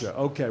match. Gotcha.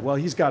 Okay. Well,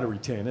 he's got to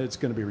retain it. It's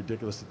going to be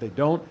ridiculous if they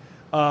don't.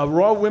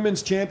 Raw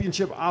Women's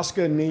Championship: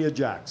 Asuka and Nia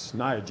Jax.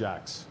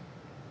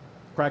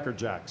 Cracker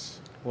Jacks.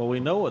 Well, we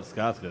know what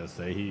Scott's going to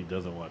say. He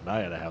doesn't want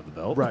Nia to have the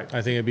belt. Right.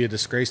 I think it'd be a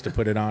disgrace to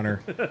put it on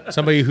her.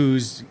 Somebody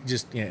who's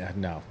just,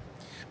 no.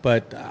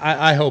 But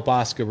I hope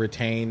Asuka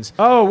retains.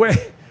 Oh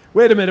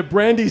wait a minute.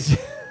 Brandy's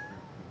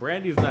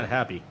not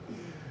happy.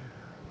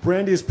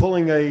 Brandy's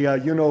pulling a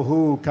you know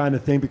who kind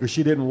of thing because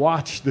she didn't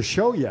watch the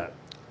show yet.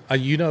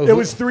 It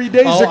was 3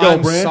 days ago,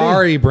 I'm Brandy.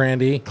 sorry,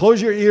 Brandy.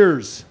 Close your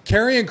ears.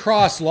 Karrion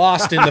Kross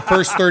lost in the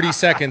first 30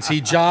 seconds. He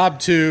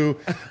jobbed to.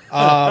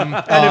 And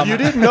if you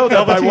didn't know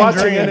that by Velveteen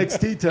watching Dream.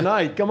 NXT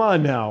tonight, come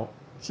on now.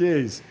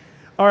 Jeez.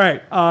 All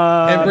right.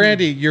 And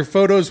Brandy, your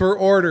photos were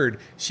ordered.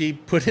 She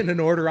put in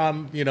an order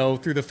on,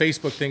 through the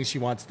Facebook thing. She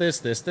wants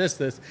this,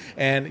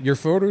 and your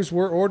photos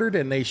were ordered,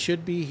 and they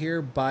should be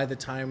here by the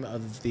time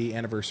of the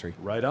anniversary.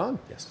 Right on.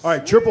 Yes. All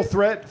right, triple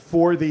threat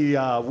for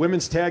the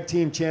women's tag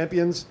team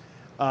champions.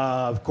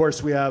 Of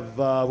course, we have,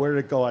 where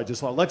did it go? I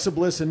just saw Alexa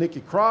Bliss and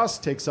Nikki Cross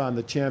takes on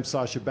the champs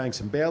Sasha Banks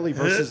and Bayley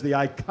versus the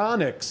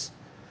Iconics.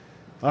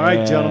 All right,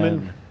 And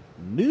gentlemen.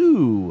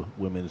 New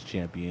women's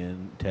tag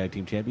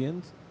team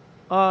champions,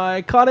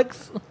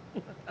 Iconics.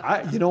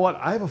 You know what?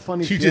 I have a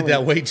funny You feeling. did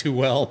that way too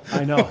well.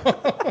 I know.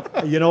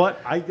 You know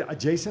what?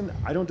 Jason,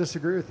 I don't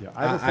disagree with you.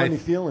 I have a funny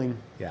feeling.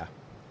 Yeah.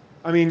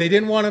 I mean, They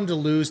didn't want him to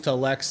lose to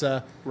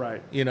Alexa.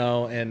 Right.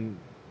 And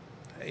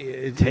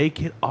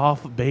Take it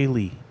off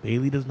Bailey.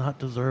 Bailey does not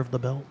deserve the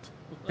belt.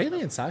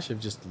 Bayley and Sasha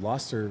have just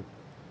lost their.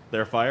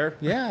 Their fire?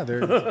 Yeah,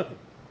 they're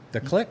the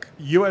click.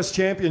 U.S.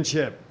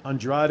 Championship,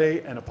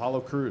 Andrade and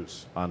Apollo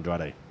Crews.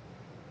 Andrade. I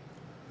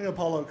think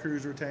Apollo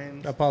Crews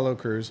retains. Apollo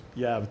Crews.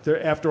 Yeah,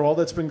 but after all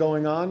that's been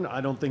going on, I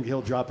don't think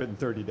he'll drop it in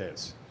 30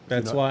 days.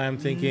 That's why I'm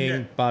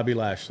thinking Bobby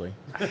Lashley.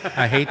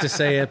 I hate to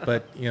say it,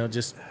 but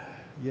just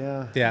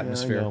Yeah. the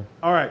atmosphere. I know.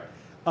 All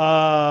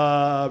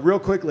right. Real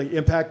quickly,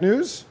 Impact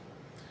News.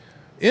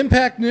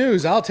 Impact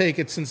News. I'll take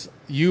it since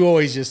you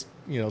always just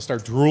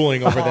start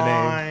drooling over the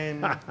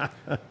name.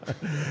 Fine.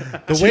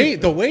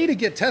 The way to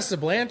get Tessa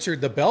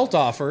Blanchard the belt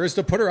offer is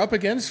to put her up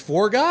against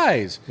 4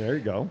 guys. There you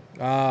go.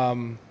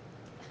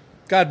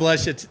 God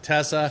bless you,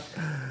 Tessa.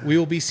 We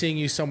will be seeing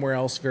you somewhere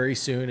else very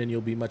soon, and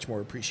you'll be much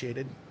more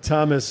appreciated.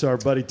 Thomas, our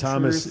buddy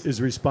Thomas,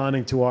 is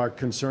responding to our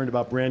concern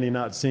about Brandy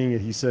not seeing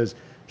it. He says,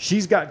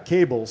 she's got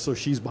cable, so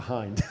she's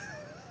behind.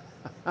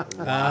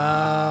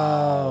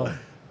 Oh.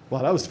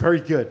 Wow, that was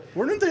very good.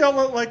 Weren't they all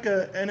at like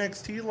a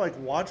NXT like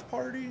watch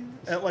party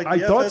at like I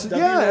the thought so. FSW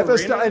Yeah,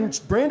 arena? and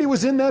Brandy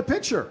was in that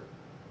picture.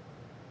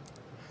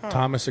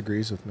 Thomas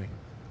agrees with me.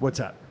 What's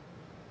that?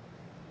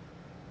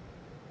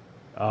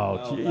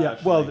 Oh, yeah.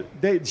 Well,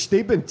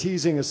 they've been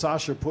teasing a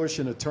Sasha push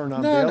and a turn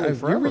on Bayley You're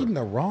forever. reading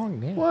the wrong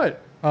name. What?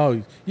 Oh,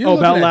 you're Oh, looking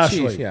about at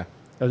Lashley. Chief, yeah.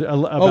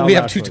 About We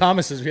have Lashley. two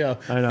Thomases, yeah.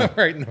 I know.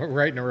 right in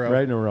a row.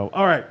 Right in a row.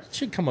 All right. It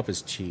should come up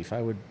as Chief.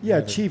 I would. Yeah,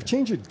 rather- Chief,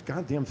 change your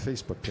goddamn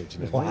Facebook page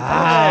name. Wow. Hey,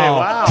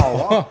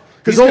 wow.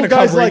 He's Because old old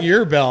guys guys ring like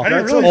your bell.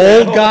 That's really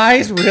okay. Old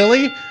guys,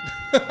 really?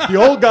 The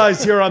old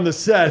guys here on the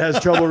set has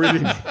trouble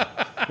reading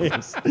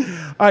names.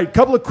 All right,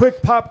 couple of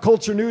quick pop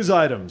culture news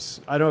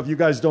items. I don't know if you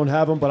guys don't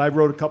have them, but I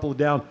wrote a couple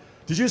down.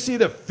 Did you see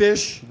the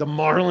fish the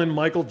marlin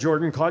Michael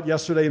Jordan caught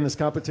yesterday in this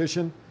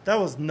competition? That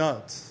was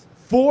nuts.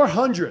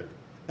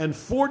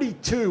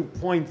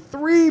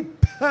 442.3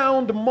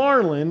 pound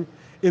marlin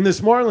in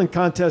this marlin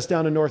contest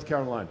down in North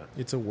Carolina.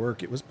 It's a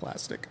work. It was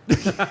plastic.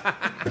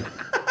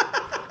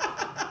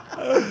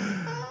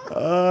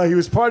 He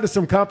was part of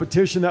some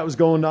competition that was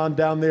going on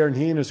down there, and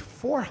he is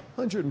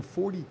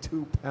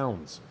 442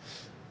 pounds.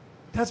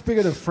 That's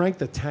bigger than Frank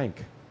the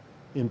Tank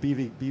in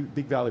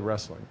Big Valley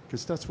Wrestling,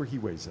 because that's where he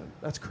weighs in.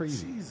 That's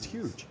crazy. It's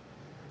huge.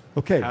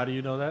 Okay. How do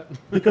you know that?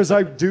 Because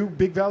I do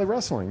Big Valley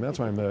Wrestling. That's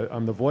why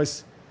I'm the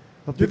voice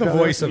of You're Big the Valley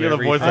voice of You're the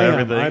everything. voice of I am.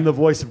 everything. I'm the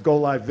voice of Go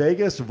Live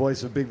Vegas, the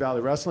voice of Big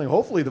Valley Wrestling,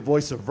 hopefully the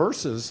voice of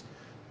Versus.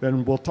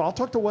 Then I'll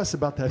talk to Wes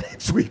about that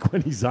next week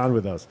when he's on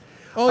with us.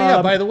 Oh,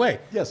 yeah, by the way.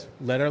 Yes.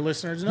 Let our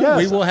listeners know. Yes,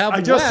 We will have I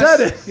just Wes.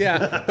 said it.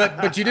 Yeah,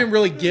 but you didn't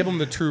really give them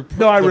the true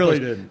No, I the really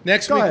push. didn't.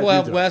 Next Go week ahead, we'll you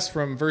have do it. Wes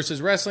from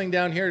Versus Wrestling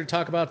down here to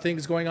talk about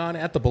things going on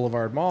at the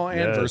Boulevard Mall and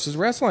Yes. Versus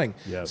Wrestling.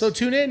 Yes. So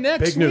tune in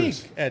next Big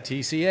news. week at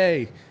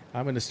TCA.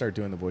 I'm going to start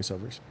doing the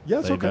voiceovers.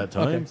 Yes, Same okay. bad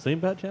time, Okay. same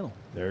bad channel.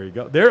 There you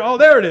go.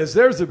 There it is.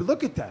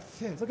 Look at that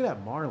fish. Look at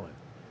that marlin.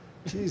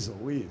 Jeez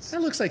Louise.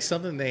 That looks like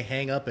something they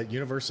hang up at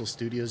Universal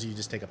Studios. You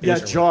just take a Yeah,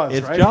 picture. with. Jaws,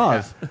 It's right?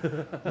 Jaws.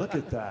 Look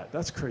at that.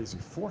 That's crazy.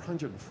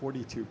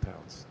 442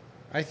 pounds.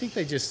 I think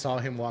they just saw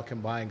him walking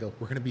by and go,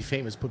 "We're going to be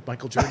famous. Put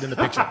Michael Jordan in the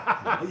picture."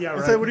 Yeah,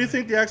 I say, what do you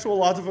think the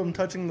actual odds of him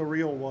touching the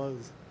reel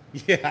was?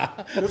 Yeah.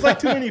 There's like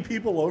too many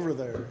people over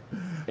there.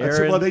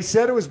 Aaron, Well, they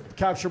said it was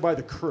captured by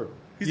the crew.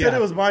 He said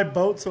it was my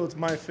boat, so it's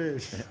my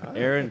fish.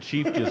 Aaron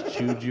Chief just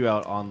chewed you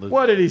out on the.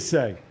 What did he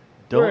say?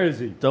 Where is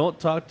he? Don't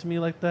talk to me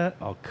like that.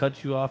 I'll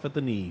cut you off at the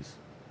knees,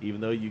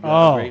 even though you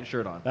got a great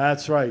shirt on.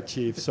 That's right,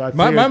 Chief. So I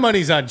My figured-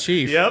 money's on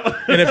Chief. Yep.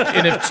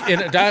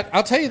 And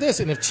I'll tell you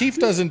this, and if Chief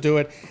doesn't do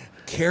it,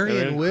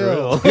 Carrion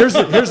will. here's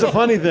the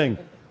funny thing.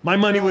 My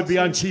money would be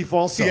on Chief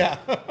also. Yeah.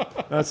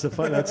 That's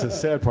the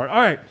sad part.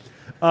 All right.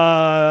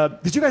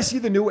 Did you guys see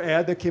the new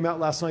ad that came out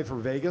last night for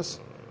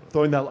Vegas?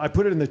 I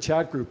put it in the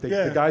chat group.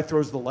 Yeah. The guy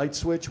throws the light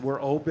switch.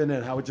 We're open,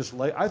 and how it just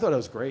I thought it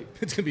was great.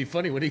 It's going to be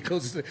funny when he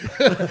goes to...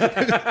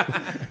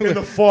 In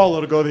the fall,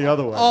 it'll go the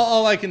other way.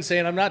 all I can say,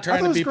 and I'm not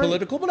trying thought to it be was great.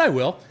 political, but I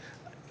will.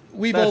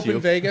 We've That's opened you.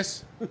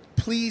 Vegas.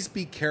 Please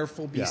be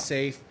careful. Be Yeah.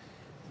 safe.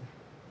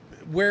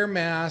 Wear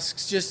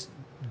masks. Just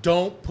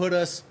don't put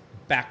us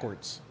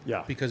backwards.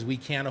 Yeah. Because we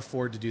can't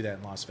afford to do that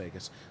in Las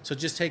Vegas. So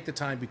just take the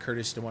time, be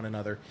courteous to one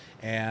another,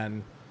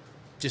 and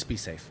just be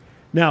safe.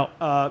 Now,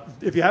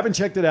 if you haven't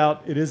checked it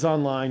out, it is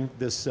online,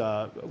 this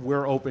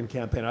We're Open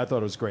campaign. I thought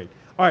it was great.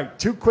 All right,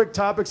 two quick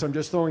topics I'm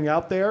just throwing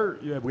out there.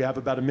 We have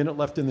about a minute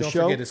left in the Don't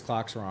show. forget his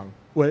clock's wrong.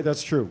 Wait,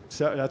 that's true.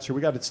 That's true.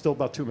 We got it still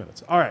about 2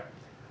 minutes. All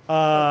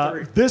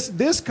right.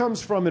 This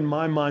comes from, in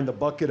my mind, the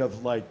bucket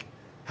of, like,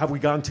 have we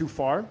gone too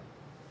far?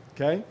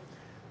 Okay.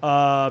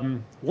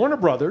 Warner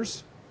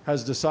Brothers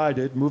has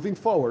decided, moving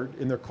forward,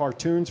 in their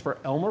cartoons for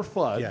Elmer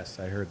Fudd Yes,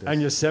 I heard this.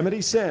 and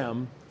Yosemite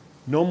Sam,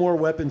 no more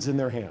weapons in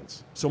their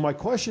hands. So my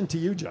question to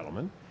you,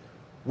 gentlemen,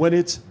 when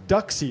it's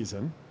duck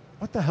season,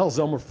 what the hell's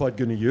Elmer Fudd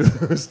going to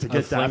use to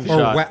get down?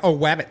 slingshot. Or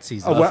wabbit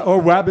season.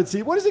 Or rabbit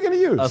seed? What is he going to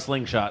use? A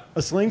slingshot.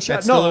 A slingshot?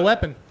 That's still a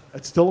weapon.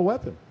 It's still a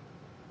weapon.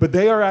 But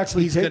they are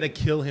actually He's going to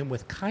kill him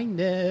with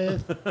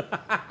kindness.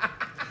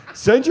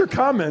 Send your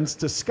comments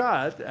to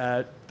Scott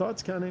at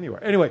Thoughts Count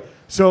Anywhere. Anyway,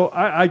 so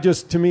I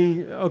just, to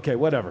me, okay,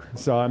 whatever.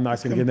 So I'm not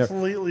going to get in there.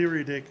 Completely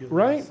ridiculous.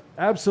 Right?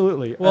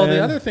 Absolutely. Well, the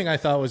And- other thing I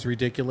thought was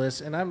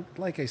ridiculous, and I'm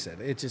like I said,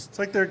 it just It's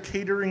like they're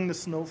catering to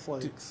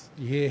snowflakes.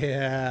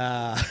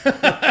 yeah.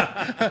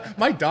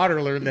 My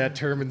daughter learned that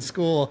term in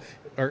school,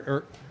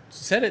 or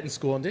said it in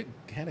school, and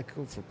had to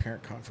go for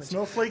parent conference.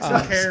 Snowflakes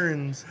and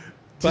Karens.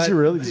 Did you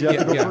really? Did you have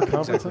to go yeah, for a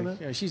conference exactly. on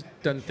that? Yeah, she's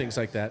done things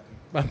like that,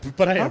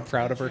 but I am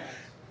proud of her.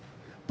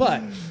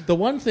 But the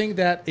one thing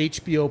that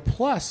HBO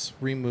Plus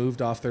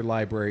removed off their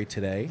library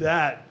today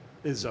That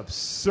is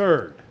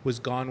absurd. was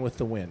Gone with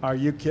the Wind. Are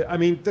you kidding? I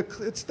mean,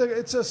 it's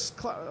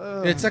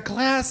It's a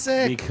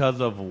classic. Because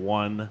of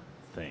one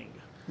thing.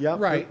 Yep.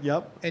 Right.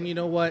 Yep. And you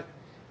know what?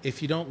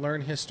 if you don't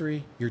learn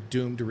history, you're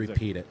doomed to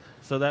repeat it.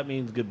 So that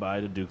means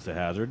goodbye to Dukes of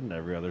Hazzard and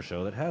every other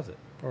show that has it.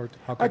 Or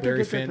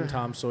Huckleberry Finn,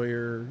 Tom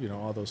Sawyer,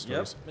 all those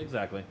stories. Yep,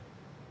 exactly.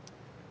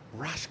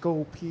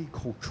 Roscoe P.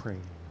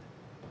 Coltrane.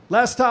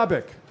 Last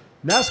topic.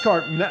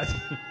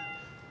 NASCAR.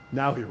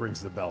 Now he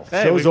rings the bell.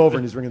 Hey, Show's over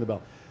and he's ringing the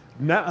bell.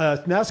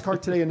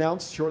 NASCAR today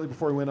announced, shortly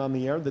before we went on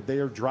the air, that they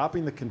are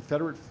dropping the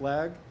Confederate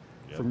flag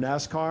from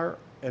NASCAR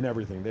and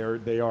everything.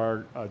 They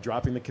are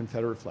dropping the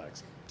Confederate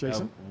flags.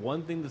 Jason?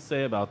 One thing to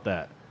say about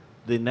that.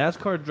 The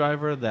NASCAR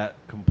driver that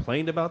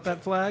complained about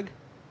that flag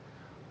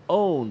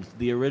owns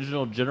the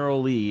original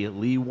General Lee,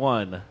 Lee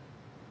 1,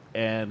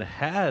 and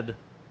had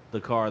the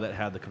car that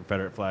had the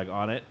Confederate flag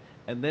on it,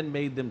 and then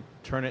made them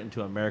turn it into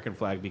an American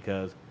flag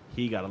because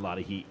he got a lot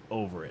of heat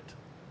over it.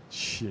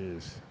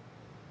 Jeez.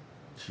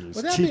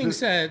 With that being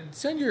said,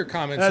 send your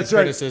comments and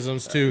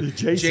criticisms to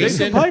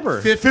Jason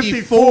Piper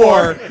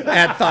 54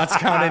 at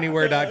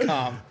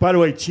thoughtscountanywhere.com. By the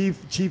way,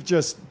 Chief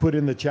just put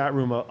in the chat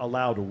room a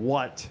loud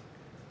what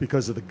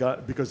because of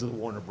the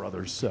Warner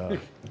Brothers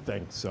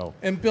thing. So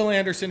and Bill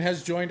Anderson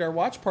has joined our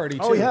watch party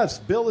too. Oh, he has.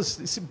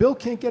 Bill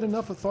can't get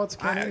enough of Thoughts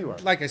Count Anywhere.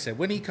 Like I said,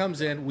 when he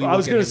comes in, I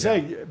was going to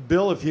say,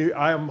 Bill,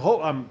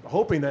 I'm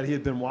hoping that he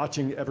had been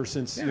watching ever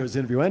since his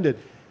interview ended.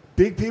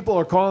 Big people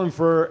are calling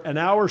for an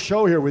hour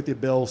show here with you,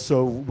 Bill.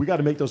 So we got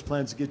to make those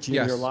plans to get you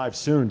in here live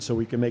soon, so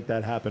we can make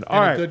that happen. All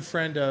right. A good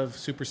friend of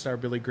superstar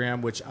Billy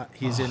Graham, which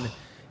he's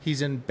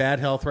in bad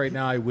health right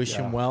now. I wish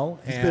him well.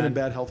 He's been in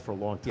bad health for a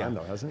long time,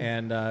 though, hasn't he?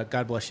 And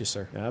God bless you,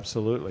 sir.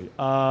 Absolutely.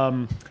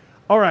 All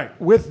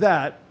right. With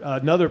that,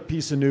 another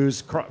piece of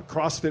news: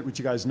 CrossFit, which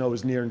you guys know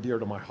is near and dear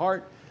to my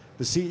heart.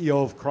 The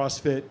CEO of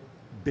CrossFit,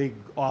 big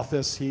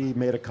office, he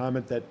made a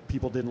comment that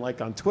people didn't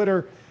like on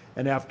Twitter.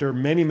 And after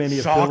many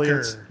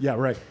affiliates,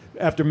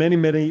 after many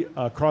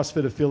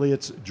CrossFit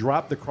affiliates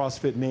dropped the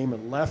CrossFit name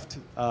and left,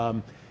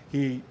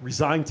 he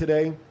resigned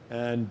today.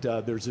 And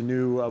there's a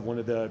new one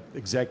of the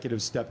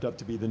executives stepped up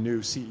to be the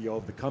new CEO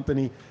of the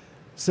company.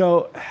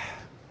 So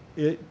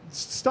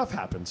stuff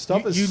happens.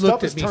 Stuff is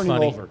turning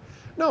funny. over.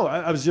 No,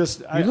 I was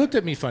just. You looked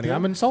at me funny.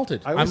 I'm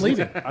insulted. I'm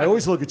leaving. I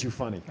always look at you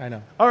funny. I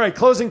know. All right,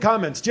 closing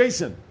comments,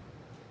 Jason.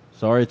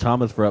 Sorry,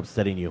 Thomas, for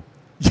upsetting you.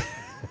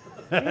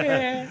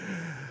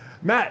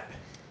 Matt.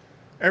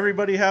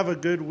 Everybody have a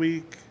good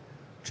week.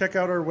 Check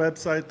out our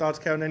website,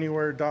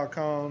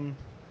 thoughtscountanywhere.com.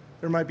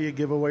 There might be a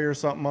giveaway or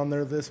something on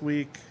there this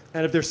week.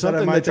 And if there's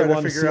something that they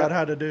want to figure out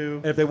how to do.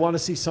 And if they want to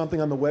see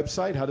something on the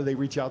website, how do they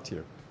reach out to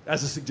you?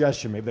 As a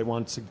suggestion, maybe they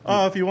want to.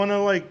 If you want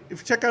to if you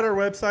check out our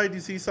website,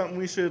 you see something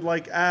we should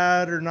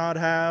add or not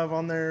have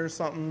on there,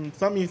 something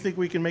you think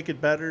we can make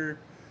it better.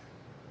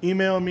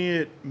 Email me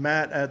at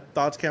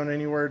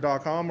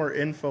matt@thoughtscountanywhere.com or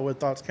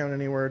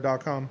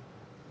info@thoughtscountanywhere.com.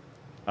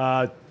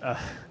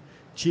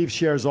 Chief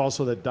shares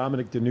also that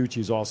Dominic DeNucci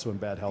is also in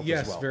bad health as well.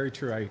 Yes, very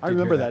true. I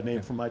remember that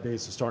name from my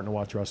days of starting to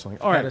watch wrestling.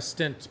 All right. Had a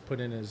stent put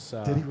in his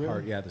Did he really?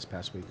 heart, this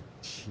past week.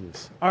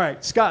 Jeez. All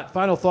right, Scott,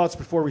 final thoughts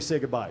before we say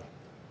goodbye.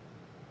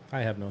 I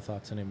have no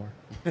thoughts anymore.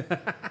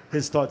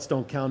 His thoughts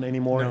don't count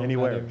anymore No,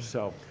 anywhere.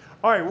 So,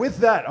 all right, with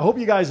that, I hope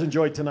you guys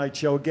enjoyed tonight's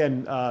show.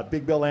 Again,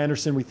 Big Bill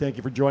Anderson, we thank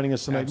you for joining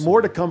us tonight. Absolutely.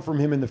 More to come from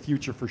him in the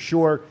future for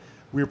sure.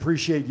 We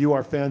appreciate you,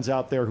 our fans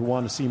out there who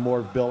want to see more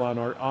of Bill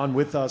on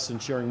with us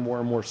and sharing more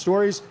and more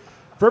stories.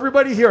 For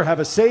everybody here, have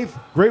a safe,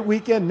 great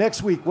weekend.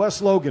 Next week,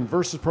 Wes Logan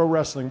versus Pro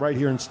Wrestling right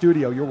here in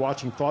studio. You're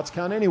watching Thoughts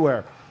Count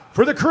Anywhere.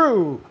 For the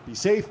crew, be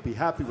safe, be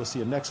happy. We'll see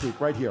you next week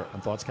right here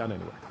on Thoughts Count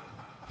Anywhere.